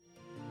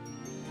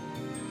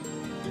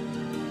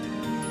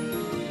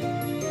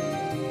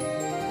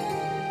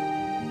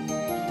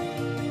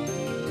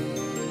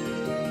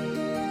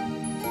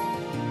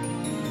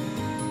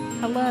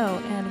Hello,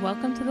 and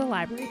welcome to the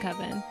Library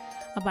Coven,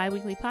 a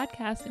bi-weekly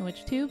podcast in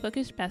which two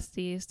bookish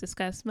besties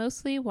discuss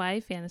mostly YA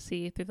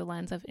fantasy through the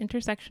lens of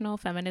intersectional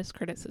feminist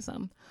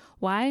criticism.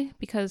 Why?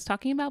 Because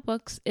talking about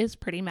books is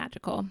pretty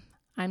magical.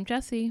 I'm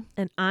Jessie.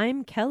 And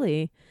I'm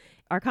Kelly.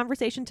 Our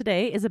conversation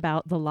today is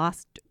about The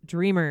Lost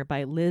Dreamer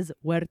by Lizz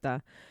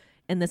Huerta.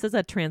 And this is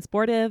a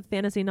transportive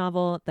fantasy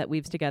novel that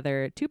weaves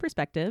together two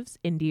perspectives,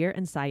 Indir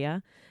and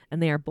Saya,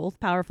 and they are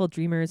both powerful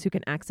dreamers who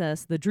can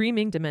access the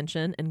dreaming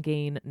dimension and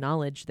gain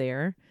knowledge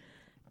there.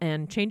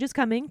 And change is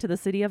coming to the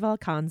city of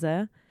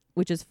Alcanza,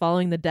 which is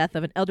following the death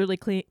of an elderly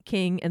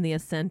king and the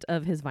ascent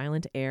of his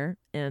violent heir.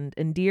 And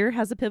Indir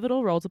has a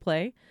pivotal role to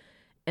play.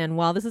 And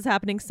while this is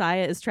happening,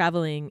 Saya is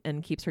traveling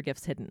and keeps her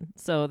gifts hidden.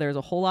 So there's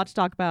a whole lot to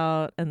talk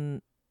about.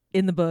 And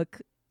in the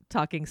book,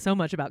 talking so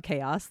much about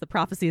chaos. The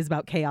prophecy is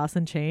about chaos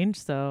and change,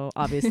 so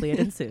obviously it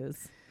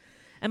ensues.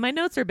 And my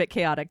notes are a bit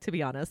chaotic, to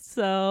be honest,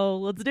 so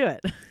let's do it.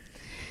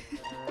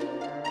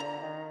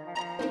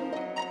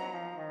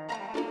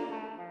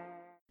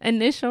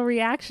 Initial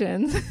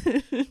reactions.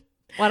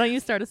 Why don't you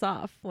start us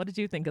off? What did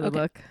you think of the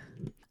book?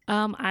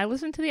 I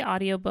listened to the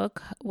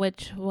audiobook,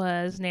 which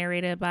was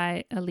narrated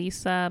by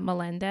Elisa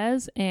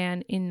Melendez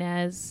and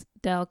Inez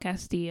del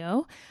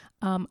Castillo.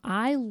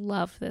 I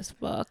love this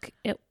book.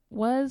 It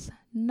was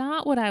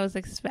not what I was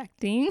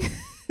expecting.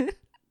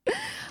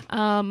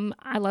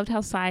 I loved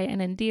how Saya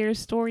and Indir's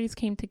stories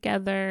came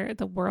together.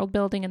 The world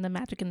building and the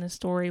magic in the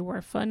story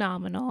were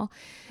phenomenal,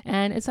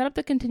 and it set up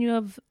the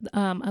continuum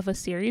of a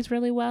series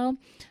really well.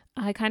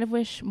 I kind of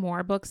wish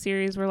more book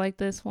series were like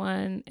this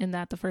one, in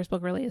that the first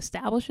book really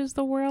establishes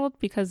the world,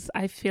 because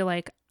I feel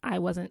like I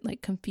wasn't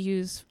like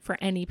confused for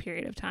any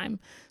period of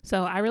time.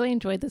 So I really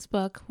enjoyed this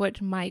book,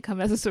 which might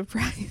come as a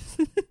surprise.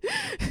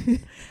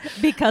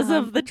 Because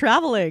of the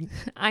traveling.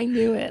 I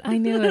knew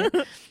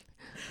it.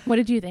 What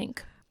did you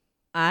think?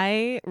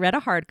 I read a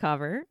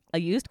hardcover, a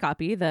used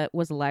copy that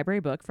was a library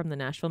book from the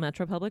Nashville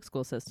Metro Public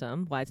School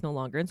System. Why it's no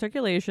longer in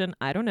circulation,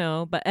 I don't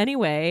know. But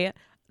anyway,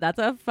 that's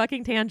a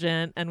fucking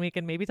tangent, and we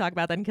can maybe talk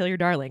about that and Kill Your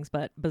Darlings,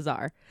 but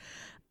bizarre.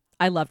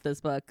 I loved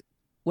this book.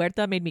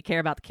 Huerta made me care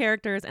about the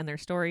characters and their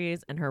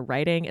stories, and her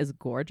writing is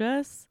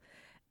gorgeous.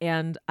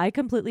 And I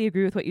completely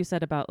agree with what you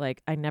said about,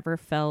 like, I never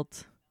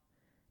felt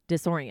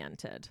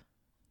disoriented.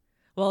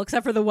 Well,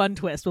 except for the one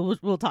twist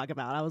we'll talk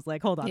about. I was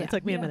like, hold on, it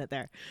took me a minute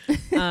there.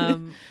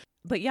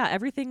 But yeah,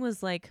 everything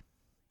was like,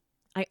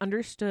 I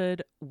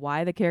understood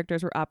why the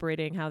characters were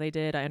operating how they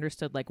did. I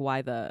understood like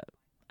why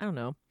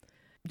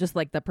just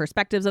like the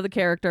perspectives of the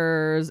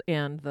characters,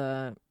 and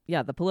the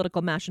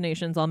political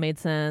machinations all made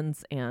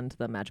sense, and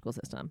the magical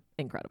system.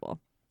 Incredible.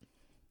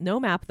 No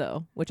map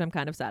though, which I'm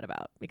kind of sad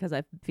about, because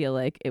I feel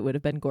like it would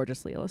have been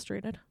gorgeously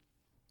illustrated.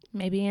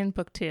 Maybe in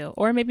book 2,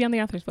 or maybe on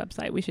the author's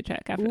website. We should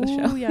check after the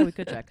show. Yeah, we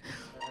could check.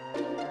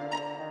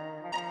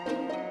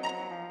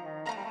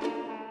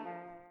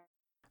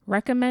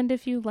 Recommend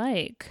if you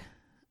like.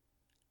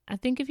 I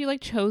think if you like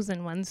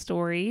chosen one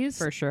stories.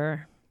 For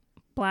sure.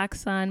 Black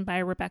Sun by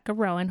Rebecca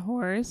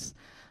Roanhorse,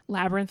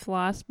 Labyrinth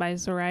Lost by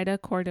Zoraida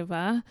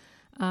Cordova,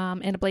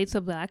 and Blades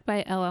of Black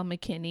by L.L.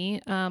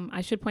 McKinney.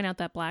 I should point out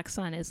that Black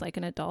Sun is like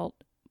an adult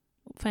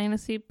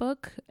fantasy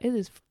book. It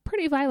is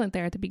pretty violent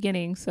there at the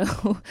beginning,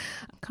 so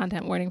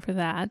content warning for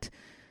that.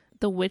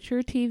 The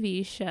Witcher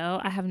TV show.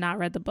 I have not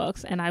read the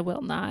books, and I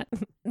will not.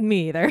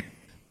 Me either.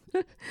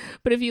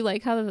 But if you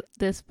like how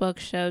this book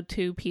showed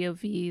two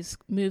POVs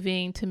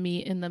moving to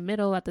meet in the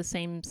middle at the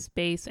same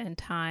space and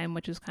time,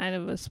 which is kind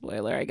of a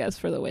spoiler, I guess,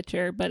 for The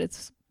Witcher,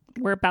 but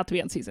we're about to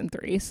be on season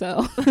 3,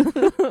 so.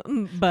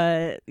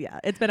 But yeah,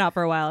 it's been out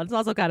for a while. It's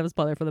also kind of a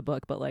spoiler for the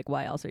book, but like,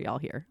 why else are y'all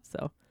here?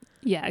 So.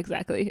 Yeah,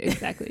 exactly.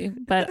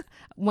 But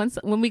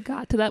when we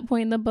got to that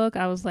point in the book,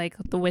 I was like,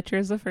 The Witcher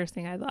is the first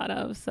thing I thought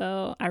of,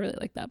 so I really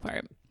like that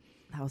part.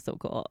 That was so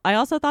cool. I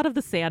also thought of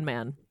The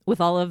Sandman,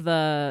 with all of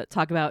the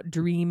talk about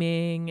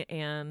dreaming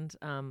and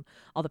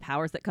all the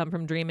powers that come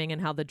from dreaming, and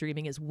how the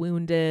dreaming is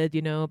wounded,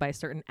 by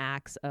certain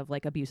acts of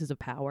like abuses of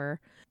power.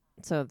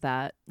 So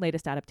that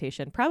latest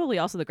adaptation, probably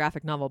also the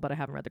graphic novel, but I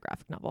haven't read the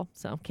graphic novel,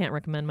 so can't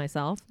recommend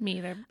myself. Me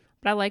either.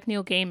 But I like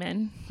Neil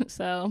Gaiman,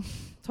 so.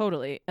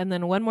 Totally. And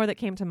then one more that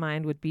came to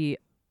mind would be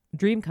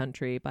Dream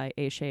Country by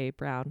Aisha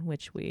Brown,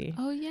 which we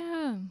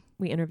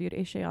interviewed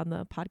Aisha on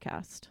the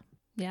podcast.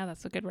 Yeah,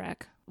 that's a good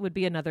rec. Would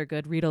be another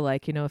good read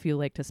alike, if you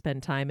like to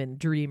spend time in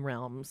dream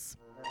realms.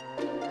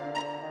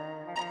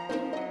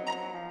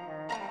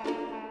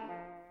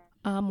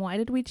 Why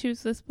did we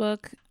choose this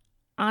book?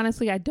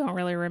 Honestly, I don't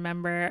really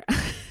remember.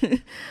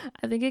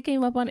 I think it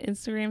came up on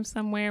Instagram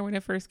somewhere when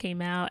it first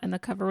came out, and the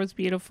cover was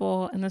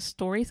beautiful and the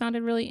story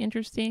sounded really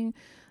interesting.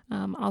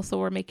 Also,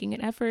 we're making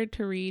an effort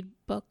to read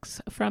books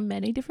from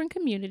many different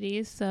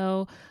communities,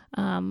 so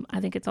I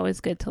think it's always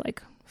good to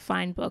like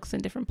find books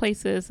in different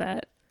places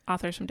that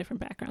authors from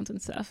different backgrounds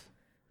and stuff.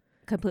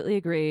 Completely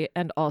agree.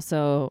 And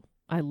also,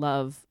 I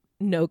love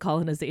no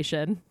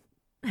colonization,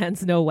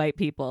 hence no white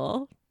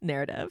people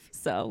narrative.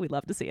 So we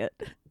love to see it.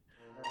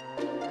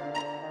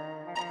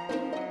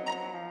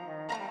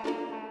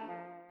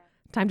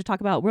 Time to talk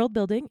about world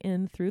building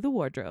in Through the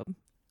Wardrobe.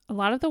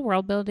 A lot of the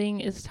world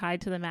building is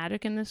tied to the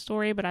magic in this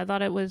story, but I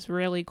thought it was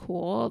really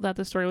cool that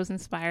the story was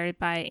inspired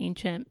by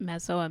ancient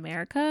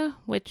Mesoamerica,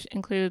 which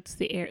includes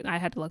I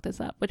had to look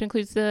this up, which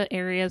includes the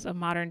areas of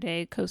modern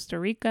day Costa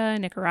Rica,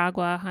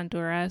 Nicaragua,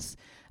 Honduras,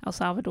 El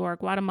Salvador,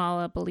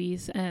 Guatemala,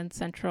 Belize, and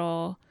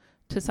central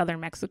to southern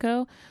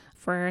Mexico.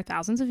 For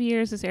thousands of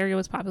years, this area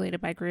was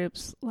populated by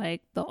groups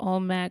like the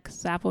Olmec,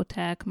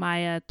 Zapotec,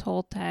 Maya,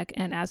 Toltec,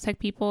 and Aztec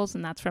peoples,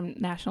 and that's from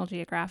National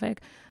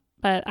Geographic.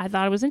 But I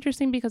thought it was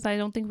interesting because I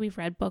don't think we've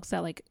read books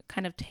that like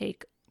kind of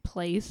take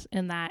place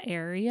in that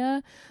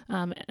area.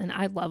 And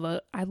I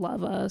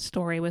love a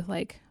story with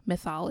like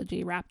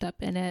mythology wrapped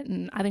up in it.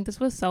 And I think this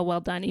was so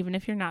well done, even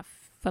if you're not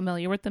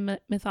familiar with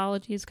the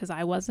mythologies, because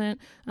I wasn't.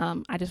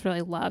 I just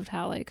really loved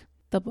how like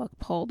the book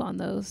pulled on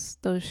those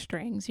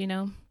strings, you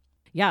know?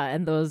 Yeah,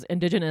 and those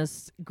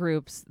indigenous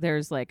groups,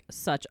 there's like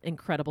such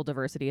incredible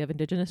diversity of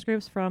indigenous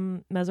groups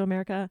from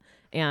Mesoamerica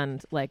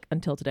and like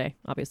until today,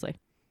 obviously.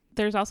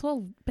 There's also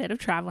a bit of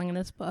traveling in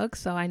this book,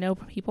 so I know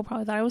people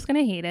probably thought I was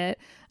going to hate it.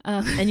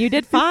 And you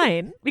did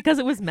fine because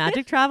it was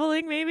magic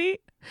traveling, maybe?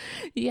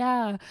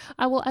 Yeah.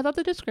 I thought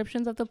the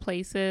descriptions of the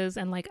places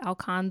and like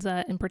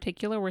Alcanza in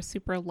particular were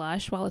super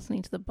lush while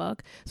listening to the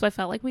book. So I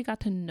felt like we got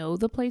to know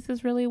the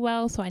places really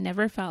well. So I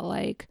never felt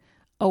like,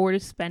 oh, we're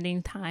just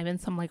spending time in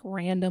some like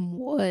random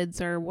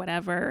woods or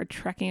whatever, or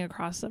trekking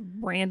across a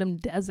random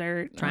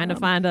desert. Trying to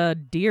find a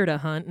deer to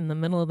hunt in the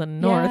middle of the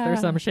north or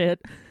some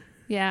shit.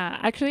 Yeah,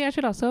 actually, I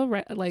should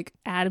also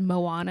add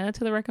Moana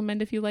to the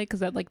recommend if you like,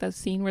 because that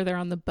scene where they're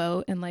on the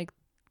boat and like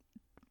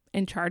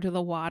in charge of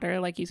the water,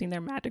 like using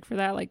their magic for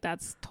that, like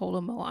that's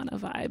total Moana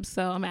vibes.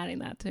 So I'm adding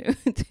that too.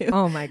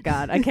 Oh my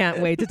god, I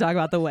can't wait to talk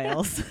about the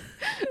whales.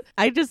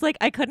 I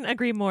couldn't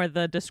agree more.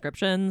 The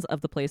descriptions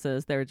of the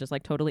places, they're just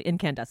like totally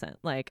incandescent,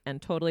 like,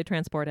 and totally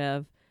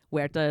transportive.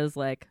 Huerta is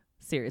like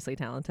seriously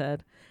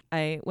talented.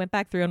 I went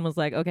back through and was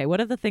like, okay,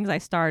 what are the things I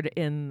starred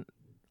in?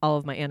 All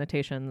of my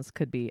annotations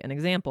could be an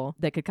example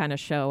that could kind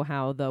of show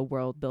how the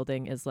world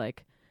building is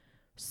like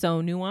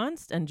so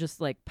nuanced and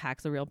just like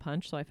packs a real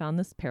punch. So I found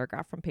this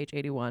paragraph from page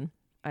 81.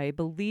 I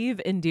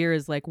believe Indira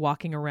is like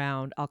walking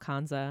around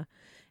Alcanza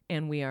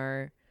and we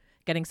are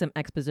getting some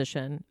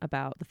exposition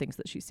about the things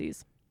that she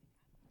sees.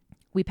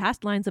 We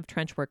passed lines of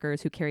trench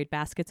workers who carried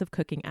baskets of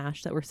cooking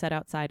ash that were set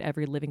outside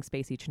every living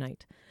space each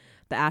night.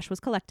 The ash was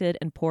collected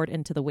and poured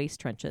into the waste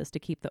trenches to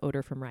keep the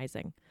odor from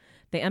rising.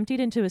 They emptied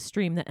into a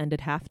stream that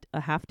ended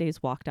a half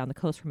day's walk down the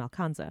coast from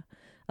Alcanza,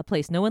 a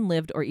place no one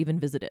lived or even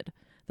visited.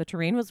 The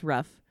terrain was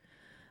rough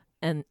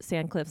and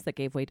sand cliffs that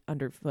gave way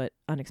underfoot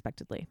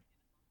unexpectedly.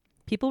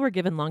 People were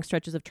given long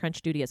stretches of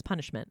trench duty as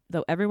punishment,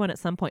 though everyone at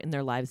some point in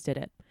their lives did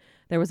it.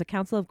 There was a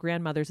council of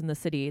grandmothers in the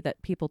city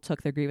that people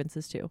took their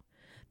grievances to.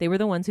 They were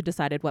the ones who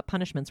decided what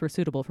punishments were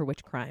suitable for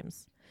which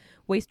crimes.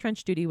 Waste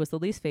trench duty was the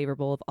least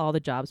favorable of all the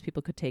jobs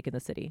people could take in the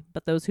city,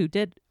 but those who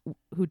did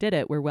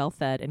it were well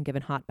fed and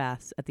given hot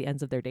baths at the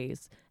ends of their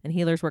days, and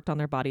healers worked on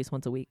their bodies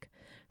once a week.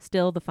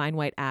 Still, the fine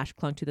white ash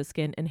clung to the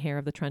skin and hair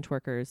of the trench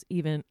workers,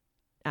 even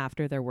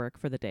after their work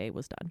for the day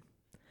was done.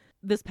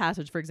 This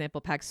passage, for example,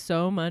 packs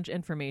so much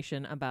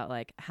information about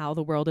like how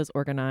the world is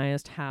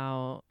organized,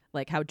 how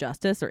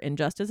justice or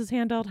injustice is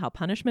handled, how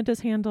punishment is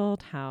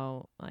handled,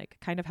 how like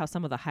kind of how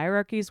some of the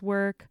hierarchies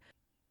work.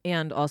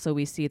 And also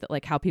we see that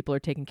like how people are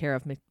taken care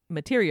of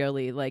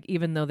materially, like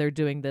even though they're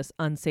doing this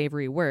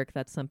unsavory work,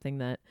 that's something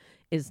that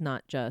is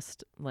not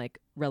just like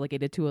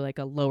relegated to like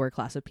a lower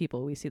class of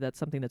people. We see that's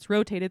something that's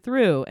rotated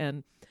through.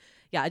 And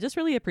yeah, I just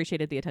really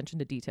appreciated the attention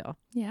to detail.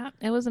 Yeah,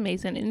 it was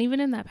amazing. And even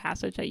in that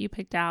passage that you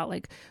picked out,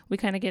 like we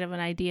kind of get an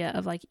idea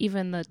of like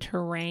even the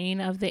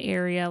terrain of the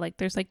area. Like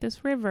there's like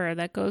this river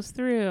that goes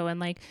through and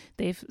like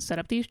they've set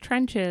up these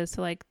trenches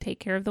to like take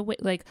care of the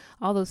like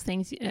all those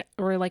things,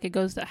 or like it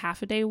goes to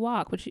half a day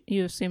walk, which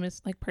you assume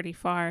is like pretty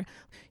far.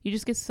 You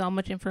just get so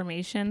much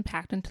information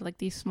packed into like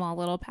these small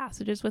little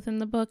passages within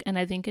the book. And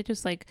I think it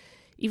just like,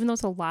 even though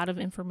it's a lot of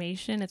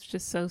information, it's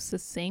just so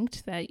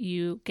succinct that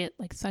you get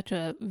like such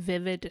a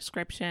vivid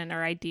description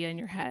or idea in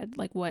your head,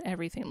 like what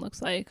everything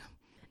looks like.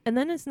 And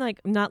then it's like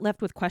not left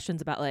with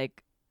questions about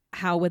like,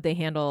 how would they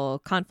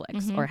handle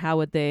conflicts or how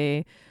would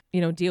they,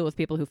 deal with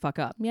people who fuck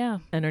up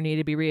and are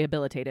needed to be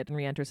rehabilitated and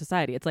re-enter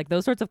society. It's like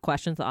those sorts of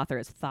questions the author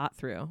has thought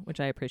through,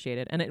 which I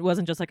appreciated. And it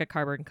wasn't just like a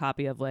carbon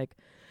copy of like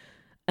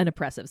an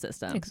oppressive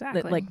system.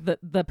 Exactly. That, like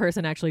the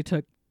person actually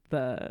took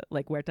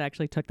Huerta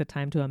actually took the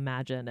time to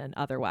imagine and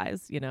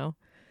otherwise, And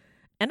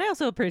I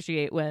also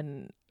appreciate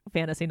when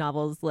fantasy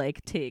novels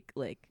like take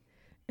like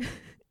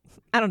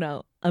I don't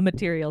know, a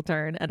material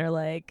turn and are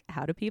like,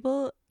 how do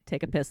people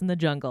take a piss in the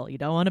jungle? You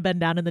don't want to bend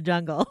down in the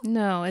jungle.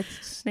 No,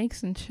 it's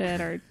snakes and shit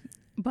or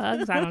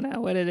bugs. I don't know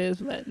what it is,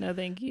 but no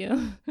thank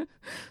you.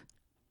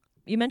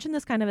 You mentioned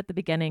this kind of at the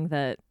beginning,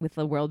 that with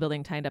the world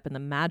building tied up in the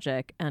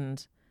magic,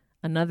 and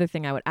another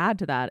thing I would add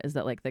to that is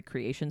that like the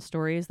creation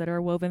stories that are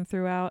woven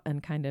throughout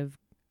and kind of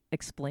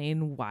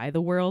explain why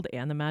the world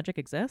and the magic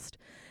exist.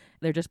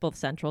 They're just both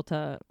central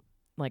to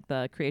like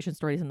the creation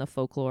stories and the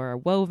folklore are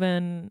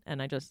woven.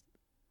 And I just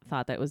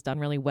thought that was done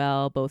really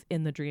well, both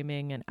in the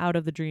dreaming and out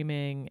of the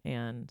dreaming.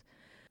 And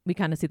we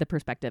kind of see the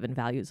perspective and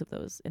values of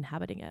those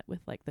inhabiting it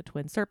with like the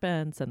twin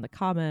serpents and the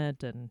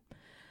comet. And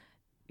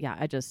yeah,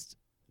 I just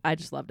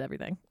loved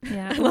everything.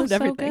 Yeah, I it loved was so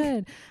everything.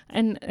 good.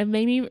 And it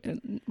made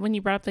me, when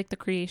you brought up like the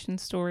creation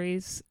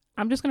stories,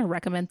 I'm just going to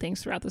recommend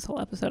things throughout this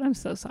whole episode. I'm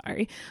so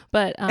sorry.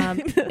 But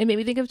it made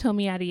me think of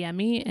Tomi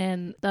Adeyemi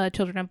and the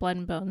Children of Blood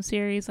and Bone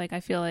series. Like,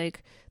 I feel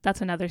like that's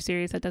another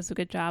series that does a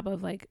good job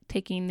of like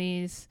taking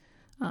these,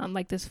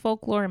 like this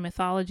folklore and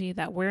mythology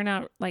that we're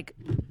not like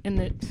in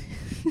the...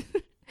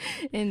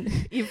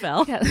 You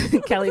fell.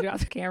 Kelly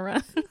dropped the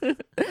camera.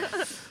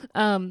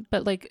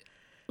 But like,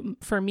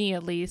 for me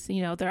at least,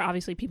 you know, there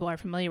obviously people are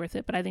familiar with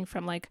it, but I think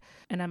from like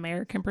an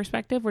American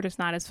perspective, we're just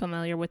not as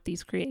familiar with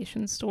these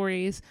creation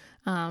stories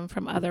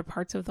from other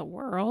parts of the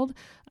world.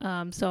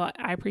 So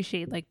I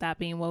appreciate like that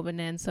being woven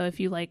in. So if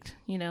you liked,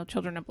 you know,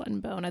 Children of Blood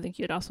and Bone, I think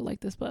you'd also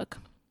like this book.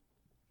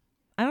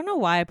 I don't know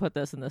why I put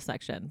this in this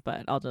section,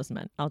 but I'll just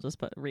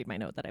read my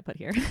note that I put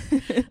here.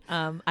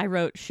 I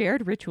wrote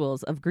shared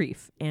rituals of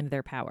grief and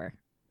their power.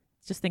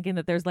 Just thinking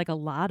that there's like a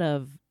lot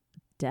of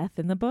death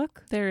in the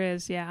book. There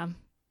is, yeah.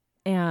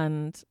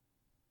 And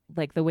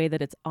like the way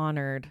that it's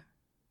honored,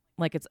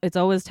 like it's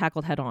always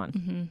tackled head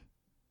on,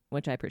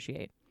 which I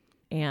appreciate.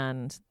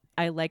 And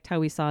I liked how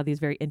we saw these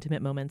very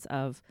intimate moments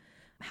of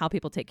how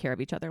people take care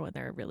of each other when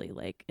they're really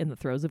like in the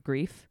throes of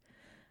grief.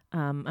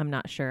 I'm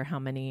not sure how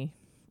many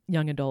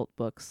young adult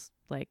books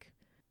like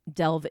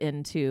delve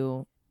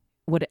into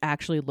what it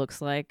actually looks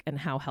like and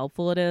how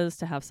helpful it is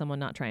to have someone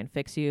not try and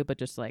fix you, but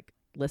just like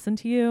listen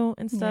to you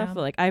and stuff. Yeah.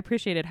 But, like, I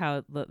appreciated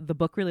how the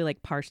book really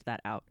like parsed that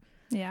out.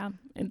 Yeah,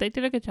 and they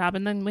did a good job.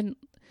 And then when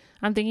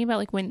I'm thinking about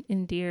like when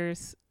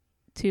Indira's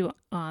two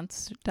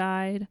aunts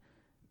died,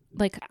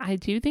 like I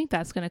do think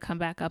that's going to come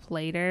back up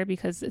later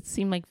because it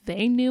seemed like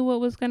they knew what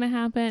was going to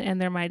happen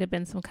and there might have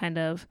been some kind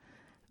of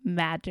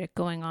magic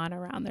going on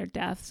around their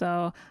death.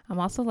 So I'm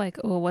also like,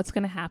 oh, what's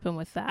going to happen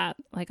with that?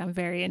 Like, I'm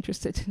very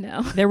interested to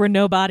know. There were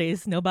no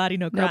bodies, no body,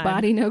 no crime. No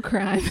body, no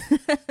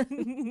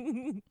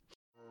crime.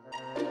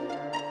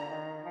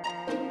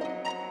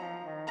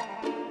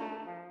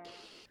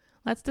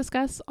 Let's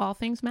discuss all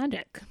things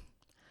magic.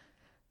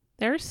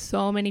 There are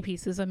so many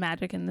pieces of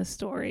magic in this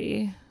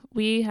story.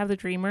 We have the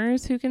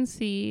dreamers who can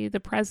see the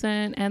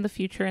present and the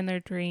future in their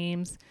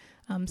dreams,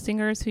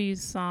 singers who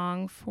use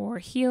song for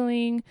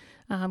healing,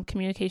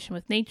 communication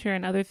with nature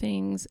and other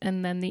things,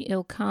 and then the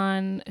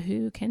Ilkan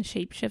who can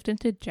shapeshift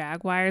into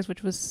jaguars,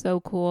 which was so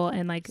cool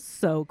and like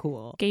so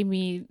cool. Gave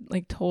me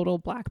like total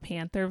Black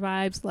Panther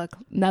vibes. Look,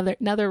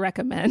 another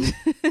recommend.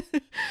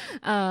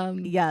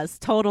 Yes,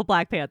 total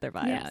Black Panther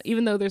vibes. Yeah,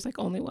 even though there's like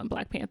only one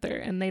Black Panther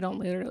and they don't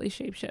literally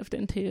shapeshift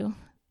into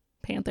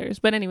panthers.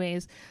 But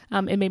anyways,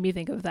 it made me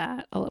think of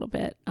that a little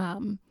bit.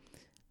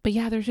 But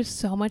yeah, there's just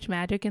so much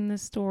magic in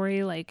this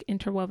story, like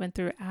interwoven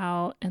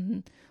throughout,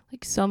 and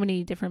like so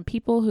many different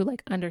people who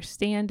like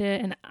understand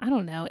it. And I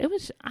don't know,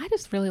 I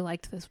just really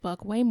liked this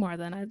book way more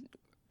than I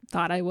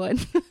thought I would.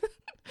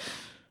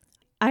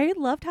 I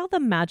loved how the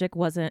magic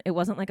wasn't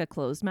like a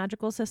closed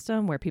magical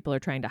system where people are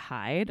trying to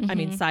hide. I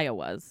mean, Saya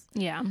was.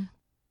 Yeah.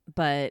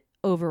 But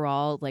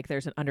overall, like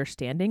there's an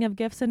understanding of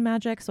gifts and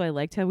magic. So I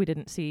liked how we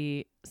didn't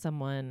see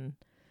someone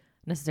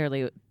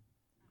necessarily,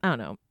 I don't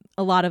know,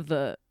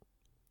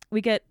 we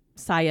get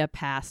Saya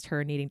past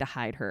her needing to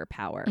hide her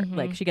power.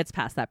 Like she gets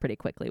past that pretty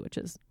quickly, which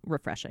is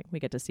refreshing. We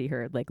get to see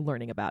her like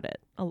learning about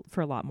it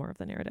for a lot more of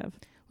the narrative.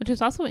 Which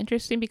is also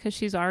interesting because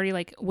she's already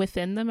like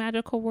within the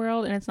magical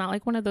world, and it's not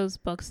like one of those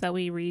books that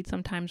we read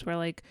sometimes where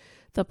like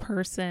the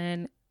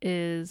person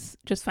is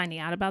just finding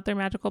out about their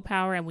magical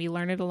power and we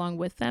learn it along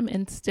with them,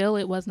 and still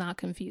it was not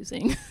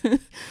confusing.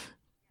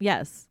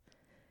 Yes,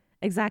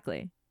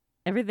 exactly.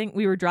 Everything,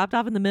 we were dropped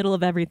off in the middle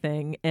of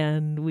everything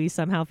and we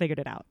somehow figured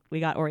it out. We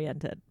got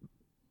oriented.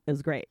 It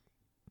was great.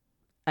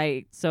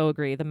 I so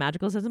agree. The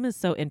magical system is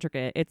so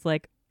intricate. It's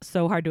like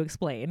so hard to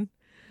explain.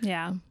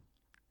 Yeah.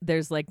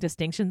 There's like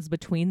distinctions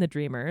between the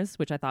dreamers,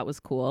 which I thought was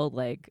cool.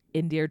 Like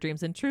Indira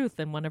dreams in truth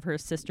and one of her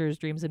sisters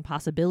dreams in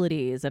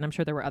possibilities. And I'm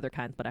sure there were other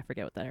kinds, but I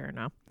forget what they are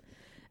now.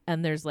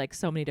 And there's like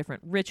so many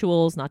different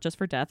rituals, not just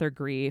for death or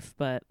grief,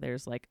 but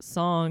there's like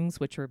songs,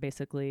 which are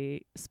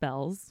basically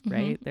spells,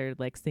 right? They're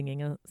like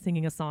singing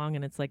a song,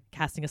 and it's like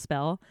casting a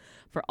spell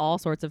for all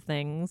sorts of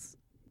things,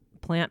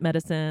 plant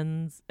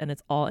medicines, and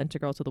it's all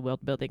integral to the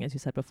world building. As you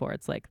said before,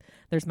 it's like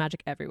there's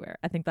magic everywhere.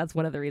 I think that's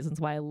one of the reasons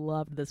why I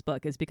loved this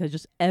book, is because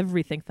just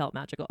everything felt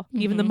magical.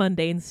 Even the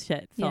mundane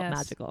shit felt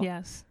magical.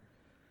 Yes.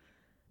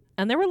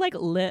 And there were like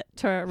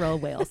literal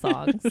whale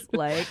songs.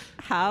 Like,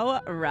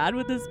 how rad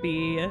would this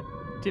be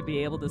to be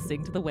able to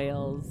sing to the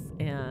whales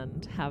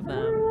and have them,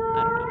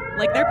 I don't know.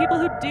 Like, there are people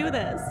who do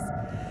this.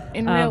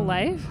 In real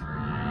life?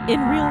 In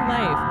real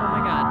life. Oh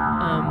my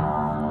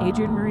God.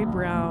 Adrienne Marie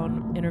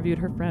Brown interviewed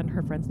her friend.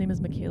 Her friend's name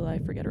is Michaela. I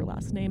forget her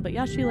last name. But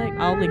yeah, she like,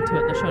 I'll link to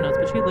it in the show notes,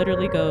 but she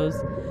literally goes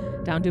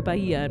down to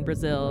Bahia in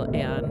Brazil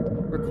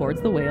and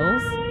records the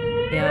whales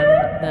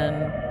and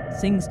then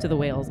sings to the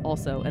whales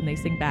also, and they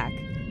sing back.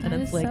 That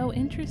and it's is like, so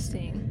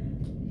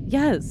interesting.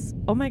 Yes.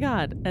 Oh my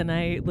God. And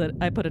I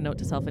put a note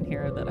to self in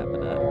here that I'm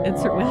gonna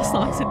insert whale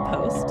songs in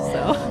post.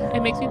 So It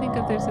makes me think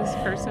of there's this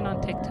person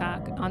on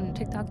TikTok. On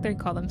TikTok, they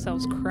call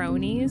themselves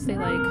cronies. They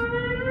like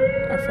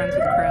are friends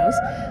with crows.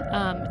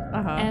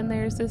 And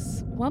there's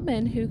this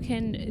woman who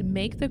can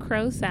make the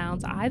crow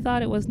sounds. I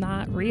thought it was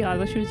not real. I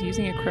thought she was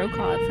using a crow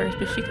call at first,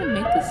 but she can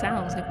make the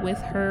sounds like with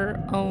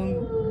her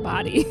own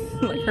body,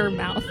 like her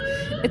mouth.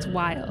 It's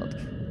wild.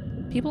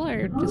 People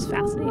are just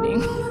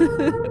fascinating.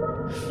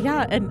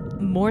 Yeah, and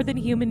more than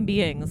human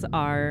beings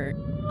are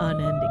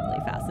unendingly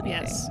fascinating.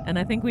 Yes. And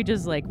I think we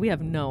just like we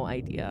have no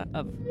idea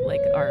of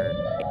like our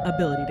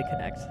ability to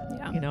connect.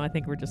 Yeah. You know, I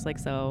think we're just like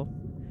so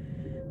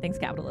thanks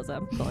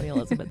capitalism,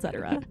 colonialism,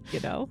 etc.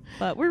 You know,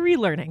 but we're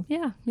relearning.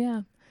 Yeah,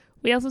 yeah.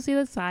 We also see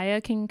that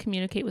Saya can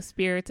communicate with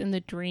spirits in the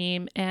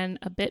dream and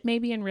a bit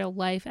maybe in real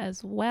life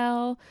as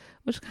well,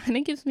 which kind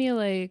of gives me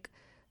like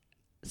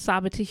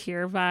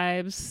Sabatahir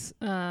vibes.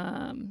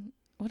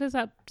 What is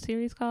that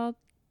series called?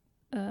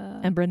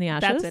 Ember in the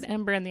Ashes. That's it,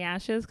 Ember in the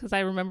Ashes, because I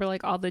remember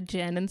like all the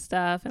gin and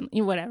stuff and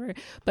whatever.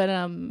 But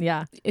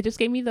yeah, it just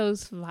gave me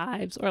those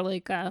vibes, or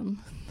like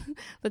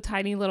the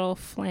tiny little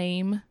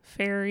flame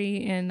fairy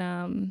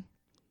in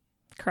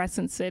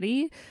Crescent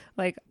City.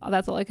 Like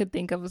that's all I could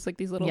think of was like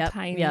these little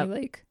tiny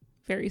like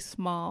very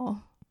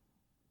small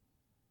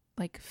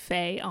like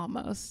fae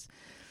almost.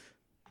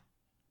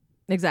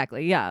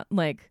 Exactly. Yeah,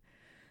 like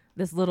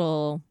this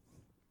little.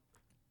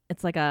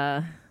 It's like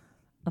a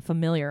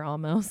familiar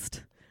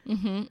almost.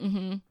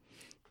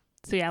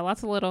 So yeah,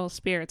 lots of little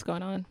spirits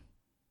going on.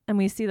 And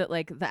we see that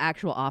like the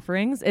actual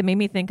offerings, it made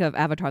me think of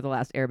Avatar: The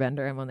Last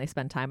Airbender and when they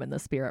spend time in the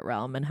spirit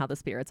realm and how the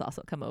spirits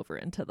also come over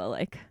into the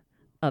like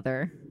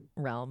other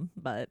realm.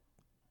 But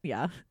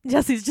yeah,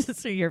 Jesse's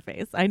just through your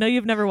face. I know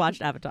you've never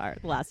watched Avatar: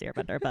 The Last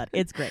Airbender, but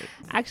it's great.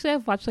 Actually,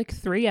 I've watched like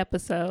 3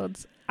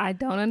 episodes. I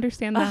don't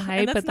understand the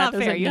hype, but that not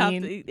fair.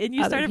 And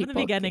you started from the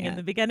beginning, and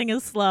the beginning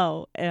is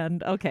slow.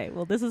 And okay,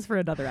 well, this is for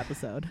another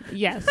episode.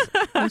 Yes,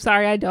 I'm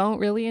sorry. I don't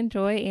really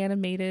enjoy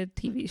animated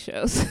TV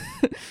shows.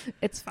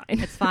 It's fine.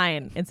 It's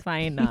fine. It's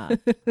fine.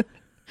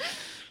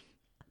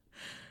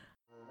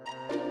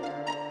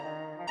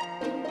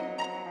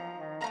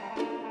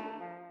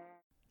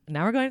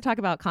 Now we're going to talk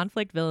about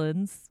conflict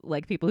villains,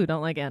 like people who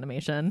don't like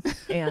animation,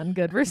 and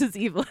good versus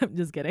evil. I'm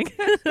just kidding.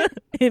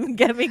 And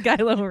get me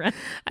Kylo Ren.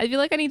 I feel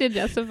like I need to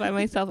justify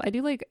myself. I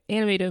do like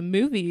animated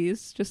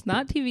movies, just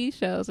not TV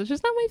shows. It's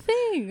just not my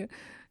thing.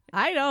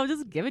 I know, I'm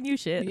just giving you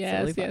shit.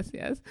 Yes.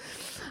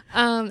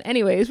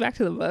 Anyways, back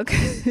to the book.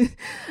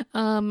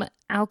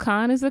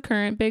 Alcon is the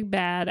current big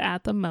bad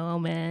at the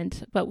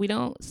moment, but we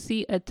don't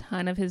see a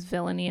ton of his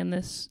villainy in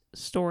this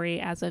story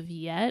as of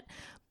yet.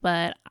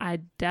 But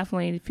I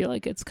definitely feel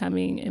like it's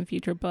coming in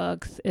future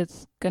books.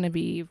 It's going to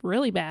be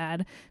really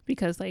bad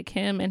because like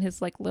him and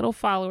his like little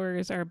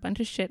followers are a bunch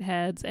of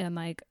shitheads and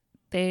like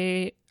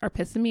they are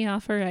pissing me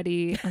off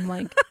already. I'm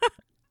like,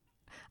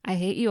 I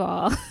hate you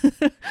all.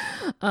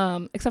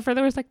 Except for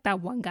there was like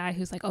that one guy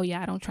who's like, oh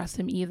yeah, I don't trust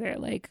him either.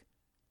 Like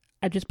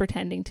I'm just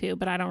pretending to,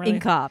 but I don't really.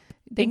 Incop.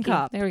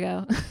 There we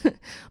go.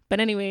 But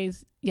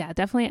anyways, yeah,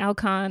 definitely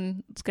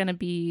Alcon. It's going to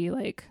be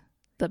like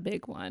the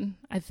big one,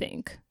 I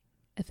think.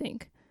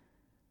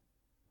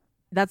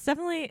 That's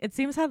definitely, it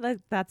seems how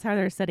that's how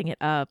they're setting it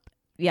up.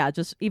 Yeah,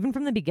 just even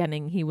from the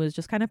beginning, he was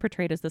just kind of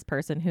portrayed as this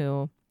person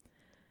who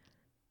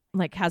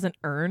like hasn't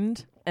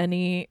earned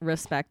any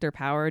respect or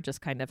power, just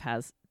kind of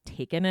has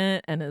taken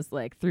it and is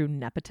like through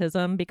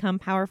nepotism become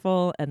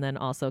powerful, and then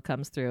also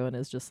comes through and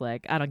is just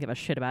like, I don't give a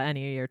shit about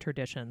any of your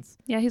traditions.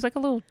 Yeah, he's like a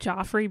little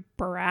Joffrey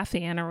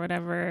Baratheon or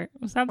whatever.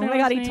 Was that oh my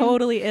god, he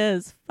totally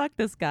is. Fuck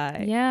this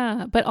guy.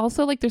 Yeah, but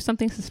also like there's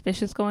something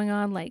suspicious going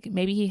on. Like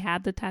maybe he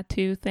had the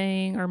tattoo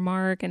thing or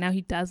mark and now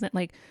he doesn't.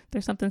 Like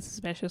there's something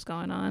suspicious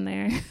going on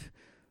there.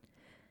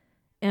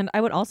 And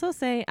I would also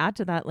say, add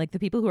to that, like the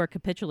people who are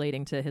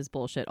capitulating to his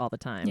bullshit all the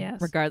time.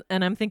 Yes.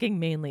 And I'm thinking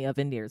mainly of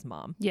Indir's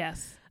mom.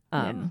 Yes.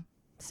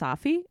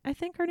 Safi, I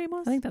think her name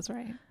was. I think that's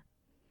right.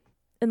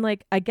 And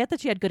like, I get that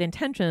she had good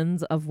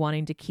intentions of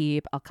wanting to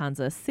keep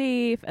Alcanza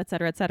safe, et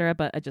cetera,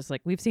 but I just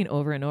like, we've seen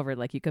over and over,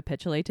 like you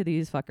capitulate to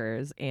these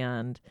fuckers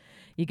and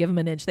you give them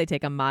an inch, they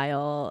take a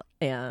mile,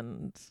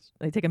 and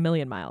they take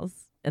 1,000,000 miles,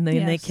 and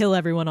then they kill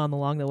everyone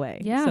along the way.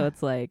 Yeah. So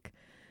it's like,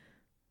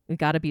 we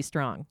got to be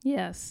strong.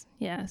 Yes.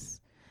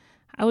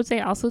 I would say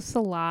also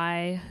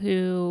Salai,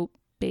 who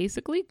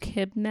basically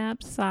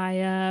kidnapped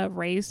Saya,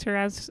 raised her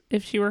as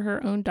if she were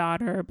her own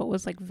daughter, but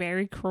was like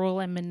very cruel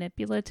and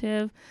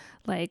manipulative,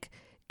 like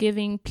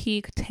giving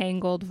peak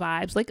Tangled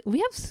vibes. Like we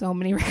have so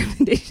many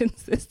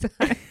recommendations this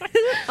time.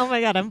 Oh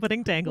my god, I'm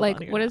putting Tangled like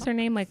on here what now. Is her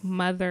name? Like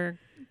Mother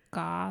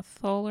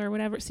Gothel or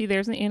whatever. See,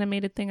 there's an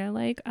animated thing I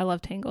like. I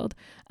love Tangled.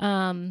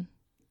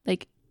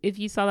 Like if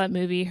you saw that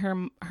movie,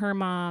 her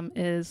mom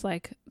is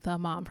like the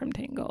mom from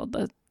Tangled,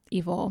 the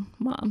evil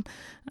mom,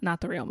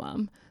 not the real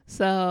mom.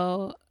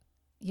 So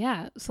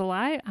yeah,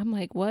 Salai, I'm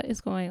like, what is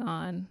going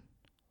on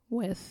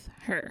with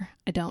her?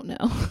 I don't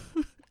know.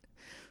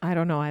 I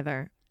don't know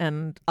either.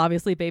 And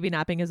obviously baby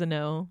napping is a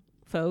no,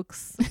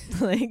 folks.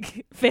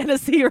 Like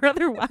fantasy or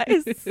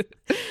otherwise.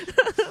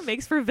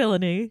 makes for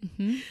villainy.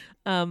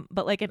 Mm-hmm.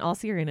 But like in all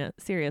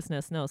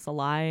seriousness, no,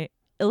 Salai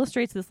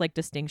illustrates this like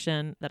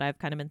distinction that I've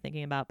kind of been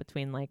thinking about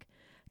between like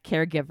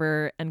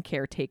caregiver and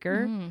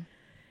caretaker. Mm.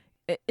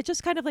 It's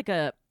just kind of like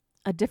a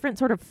different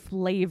sort of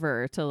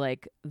flavor to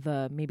like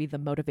maybe the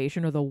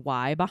motivation or the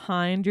why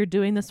behind you're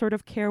doing this sort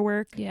of care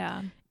work.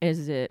 Yeah.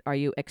 Are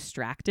you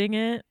extracting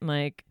it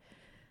like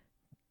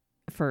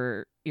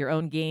for your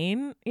own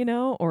gain, you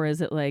know, or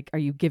is it like, are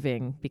you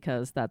giving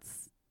because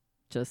that's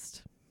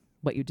just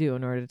what you do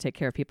in order to take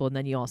care of people, and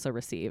then you also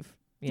receive,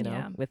 you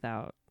know,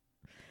 without.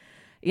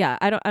 Yeah,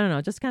 I don't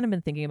know. Just kind of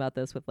been thinking about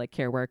this with like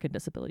care work and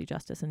disability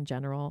justice in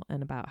general,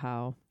 and about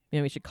how, you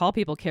know, we should call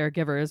people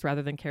caregivers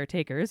rather than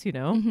caretakers, you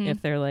know,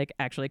 if they're like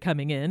actually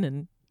coming in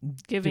and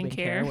giving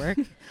care work.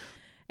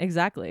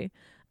 Exactly.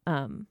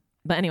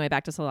 But anyway,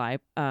 back to Salai.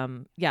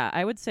 Yeah,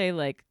 I would say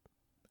like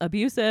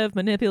abusive,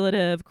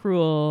 manipulative,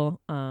 cruel.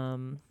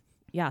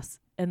 Yes.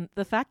 And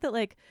the fact that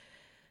like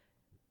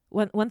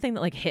one thing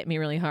that like hit me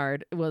really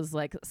hard was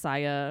like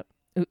Saya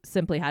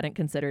simply hadn't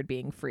considered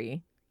being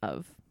free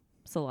of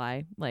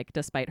Salai, like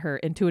despite her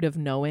intuitive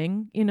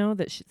knowing, you know,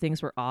 that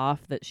things were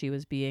off, that she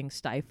was being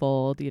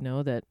stifled, you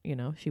know, that, you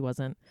know, she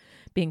wasn't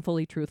being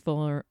fully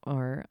truthful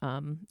or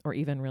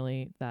even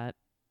really that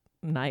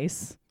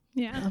nice.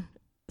 Yeah.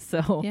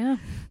 So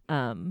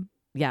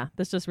yeah,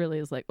 this just really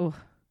is like, oh,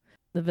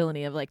 the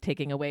villainy of like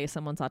taking away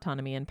someone's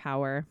autonomy and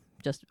power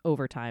just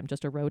over time,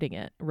 just eroding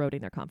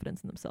their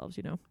confidence in themselves,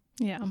 you know?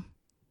 Yeah.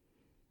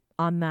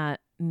 On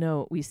that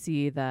note, we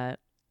see that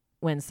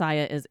when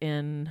Saya is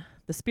in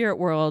the spirit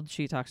world,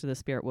 she talks to the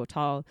spirit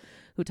Wotal,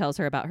 who tells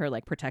her about her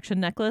like protection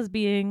necklace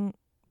being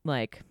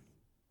like,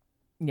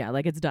 yeah,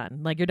 like it's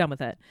done. Like you're done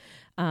with it.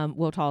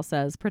 Wotal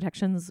says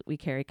protections we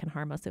carry can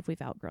harm us if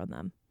we've outgrown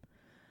them.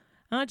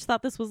 I just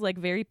thought this was like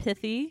very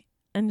pithy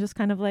and just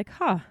kind of like,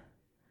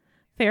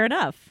 fair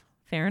enough.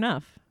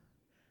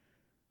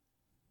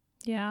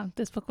 Yeah,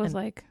 this book was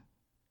like,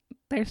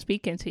 they're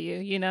speaking to you,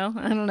 you know?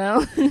 I don't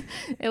know.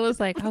 It was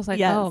like, I was like,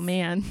 yes. Oh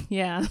man.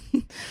 Yeah.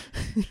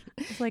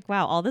 It's like,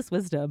 wow, all this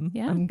wisdom.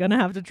 Yeah. I'm going to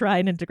have to try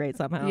and integrate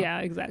somehow. Yeah,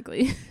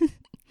 exactly.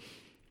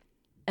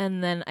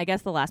 And then I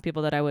guess the last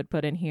people that I would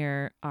put in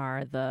here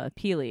are the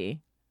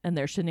Pili and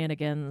their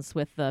shenanigans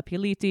with the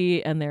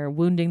Piliti and their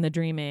wounding the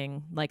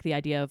dreaming, like the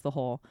idea of the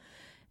whole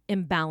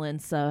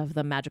imbalance of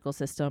the magical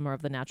system or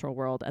of the natural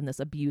world and this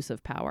abuse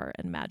of power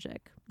and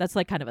magic. That's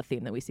like kind of a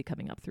theme that we see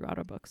coming up throughout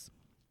our books.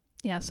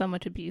 Yeah, so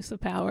much abuse of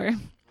power.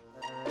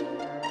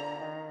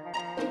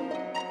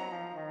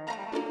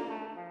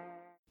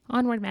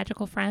 Onward,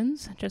 magical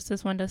friends. Just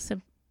as one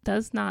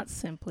does not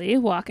simply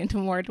walk into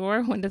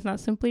Mordor, one does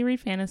not simply read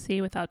fantasy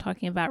without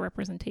talking about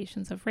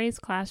representations of race,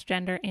 class,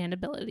 gender, and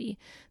ability.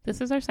 This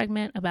is our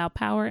segment about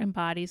power and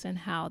bodies and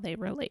how they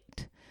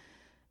relate.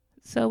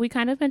 So we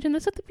kind of mentioned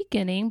this at the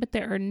beginning, but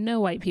there are no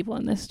white people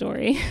in this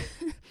story.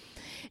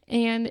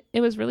 And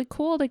it was really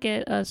cool to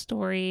get a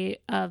story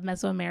of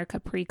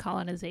Mesoamerica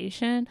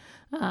pre-colonization.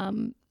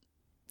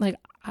 Like,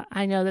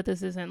 I know that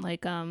this isn't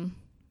like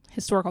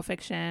historical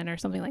fiction or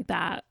something like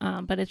that,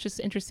 but it's just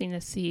interesting to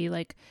see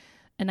like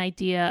an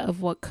idea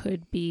of what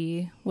could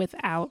be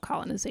without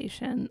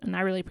colonization. And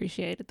I really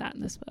appreciated that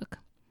in this book.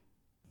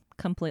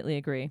 Completely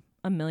agree.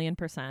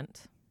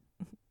 1,000,000%.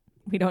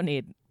 We don't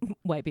need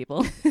white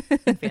people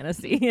in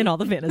fantasy, in all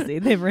the fantasy.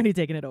 They've already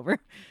taken it over.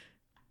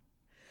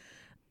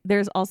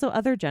 There's also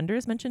other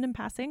genders mentioned in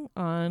passing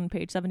on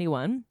page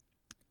 71.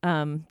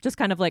 Just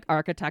kind of like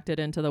architected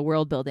into the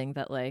world building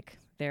that like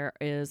there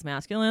is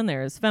masculine,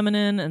 there is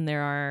feminine, and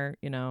there are,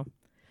 you know,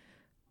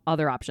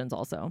 other options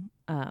also.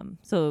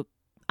 So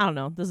I don't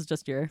know. This is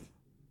just your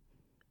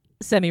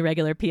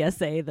semi-regular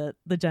PSA that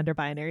the gender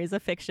binary is a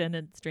fiction.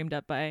 It was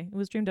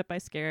dreamed up by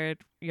scared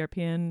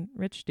European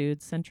rich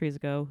dudes centuries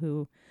ago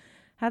who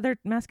had their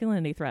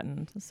masculinity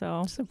threatened.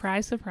 So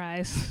surprise,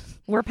 surprise.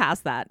 We're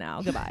past that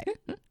now. Goodbye.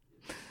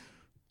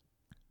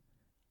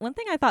 One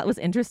thing I thought was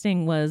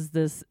interesting was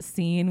this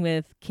scene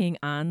with King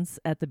Ans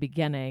at the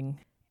beginning.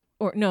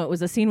 Or no, it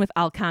was a scene with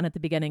Alkan at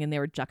the beginning, and they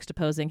were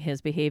juxtaposing his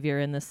behavior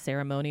in this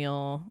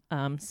ceremonial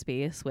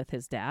space with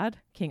his dad,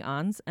 King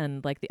Ans,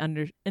 and like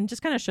and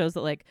just kind of shows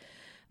that like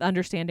the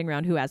understanding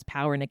around who has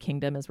power in a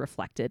kingdom is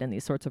reflected in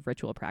these sorts of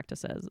ritual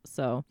practices.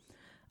 So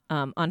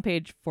on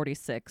page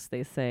 46,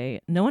 they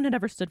say, no one had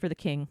ever stood for the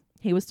king.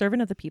 He was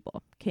servant of the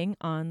people. King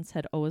Ans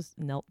had always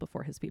knelt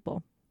before his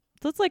people.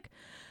 So it's like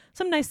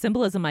some nice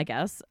symbolism, I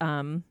guess.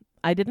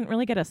 I didn't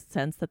really get a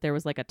sense that there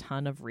was like a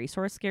ton of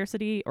resource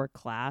scarcity or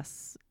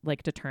class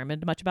like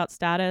determined much about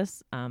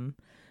status.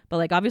 But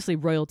like obviously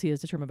royalty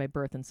is determined by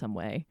birth in some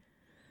way.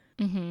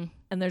 Mm-hmm.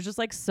 And there's just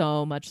like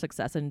so much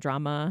success in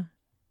drama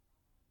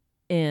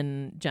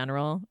in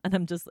general. And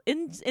I'm just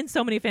in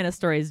so many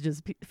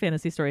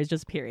fantasy stories,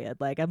 just period.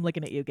 Like I'm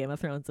looking at you, Game of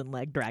Thrones and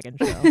like Dragon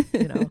Show,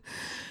 you know.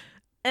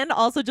 And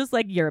also just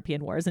like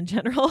European wars in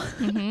general.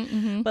 Mm-hmm,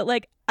 mm-hmm. But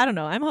like, I don't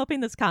know. I'm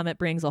hoping this comet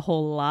brings a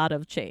whole lot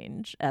of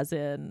change, as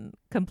in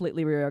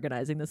completely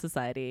reorganizing the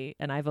society.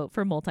 And I vote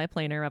for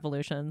multiplanar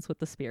revolutions with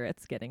the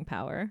spirits getting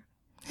power.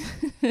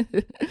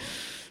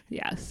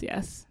 Yes,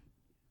 yes.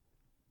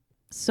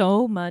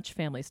 So much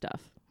family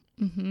stuff.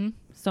 Mm-hmm.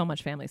 So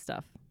much family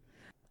stuff.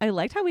 I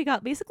liked how we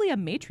got basically a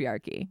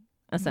matriarchy,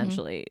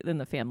 essentially, in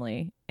the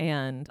family.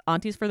 And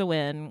aunties for the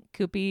win.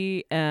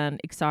 Kupi and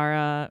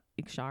Ixara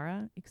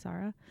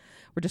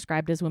were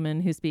described as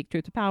women who speak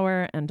truth to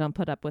power and don't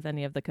put up with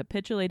any of the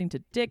capitulating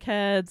to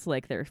dickheads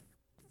like their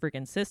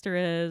freaking sister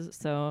is.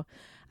 So,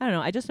 I don't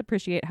know. I just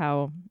appreciate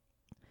how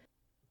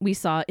we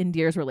saw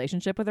Indira's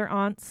relationship with her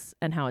aunts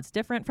and how it's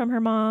different from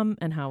her mom,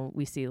 and how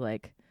we see,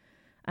 like,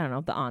 I don't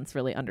know, the aunts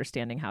really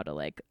understanding how to,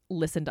 like,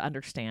 listen to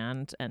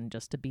understand and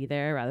just to be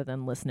there rather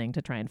than listening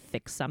to try and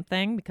fix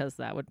something, because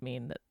that would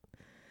mean that,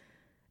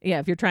 yeah,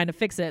 if you're trying to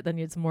fix it, then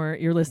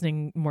you're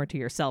listening more to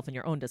yourself and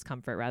your own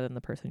discomfort rather than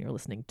the person you're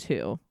listening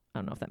to. I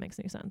don't know if that makes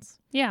any sense.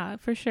 Yeah,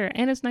 for sure.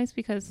 And it's nice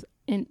because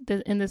in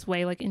this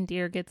way, like,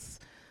 Indira gets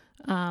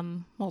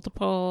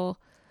multiple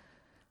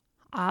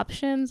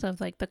options of,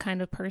 like, the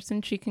kind of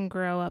person she can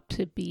grow up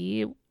to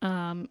be,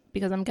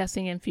 because I'm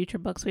guessing in future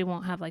books we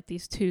won't have, like,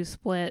 these two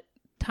split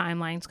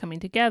timelines coming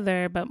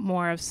together, but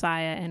more of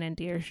Saya and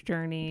Indira's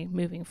journey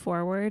moving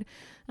forward.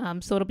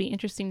 So it'll be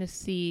interesting to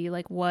see,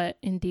 like,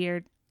 what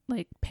Indira,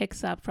 like,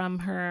 picks up from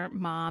her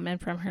mom and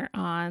from her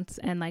aunts,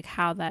 and, like,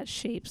 how that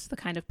shapes the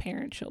kind of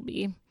parent she'll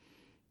be.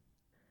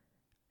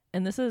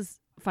 And this is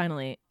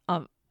finally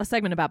a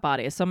segment about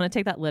bodies, so I'm going to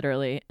take that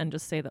literally and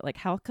just say that, like,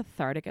 how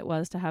cathartic it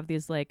was to have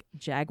these, like,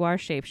 jaguar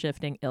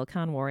shape-shifting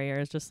Ilkhan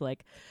warriors just,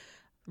 like,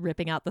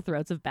 ripping out the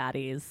throats of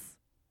baddies.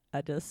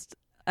 This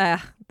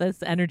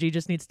energy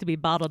just needs to be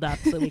bottled up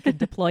so we can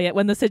deploy it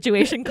when the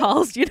situation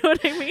calls. You know what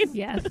I mean?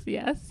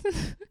 Yes.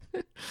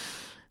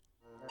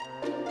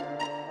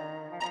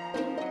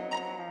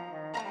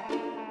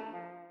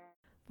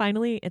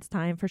 Finally, it's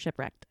time for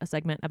Shipwrecked, a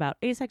segment about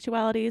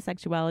asexuality,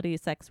 sexuality,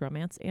 sex,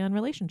 romance, and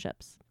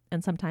relationships.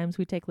 And sometimes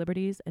we take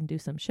liberties and do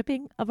some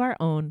shipping of our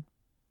own.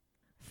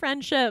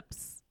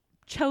 Friendships,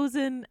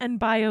 chosen and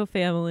bio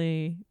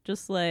family.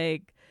 Just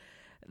like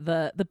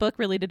the book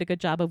really did a good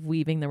job of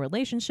weaving the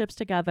relationships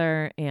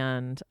together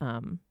and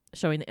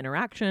showing the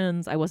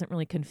interactions. I wasn't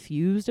really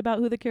confused about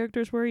who the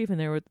characters were, even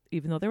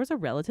though there was a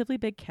relatively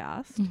big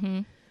cast.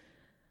 Mm-hmm.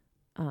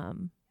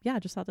 I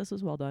just thought this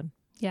was well done.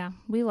 Yeah,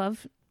 we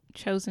love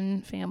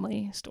chosen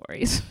family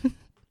stories.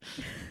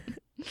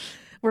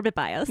 We're a bit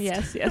biased.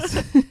 Yes.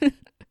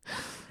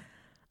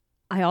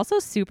 I also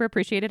super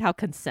appreciated how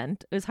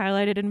consent is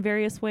highlighted in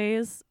various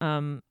ways.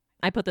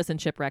 I put this in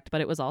Shipwrecked,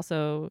 but it was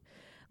also,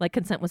 like,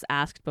 consent was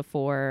asked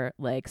before,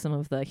 like, some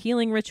of the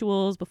healing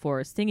rituals,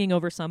 before singing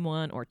over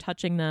someone or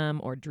touching them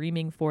or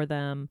dreaming for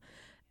them.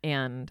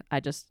 And I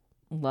just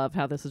love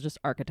how this is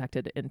just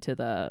architected into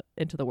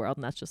the world,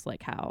 and that's just,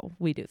 like, how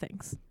we do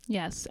things.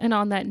 Yes. And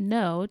on that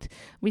note,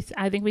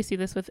 I think we see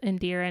this with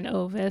Indira and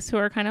Ovis, who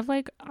are kind of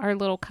like our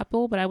little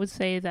couple, but I would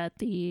say that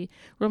the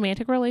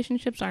romantic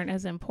relationships aren't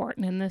as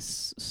important in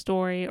this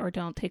story, or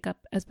don't take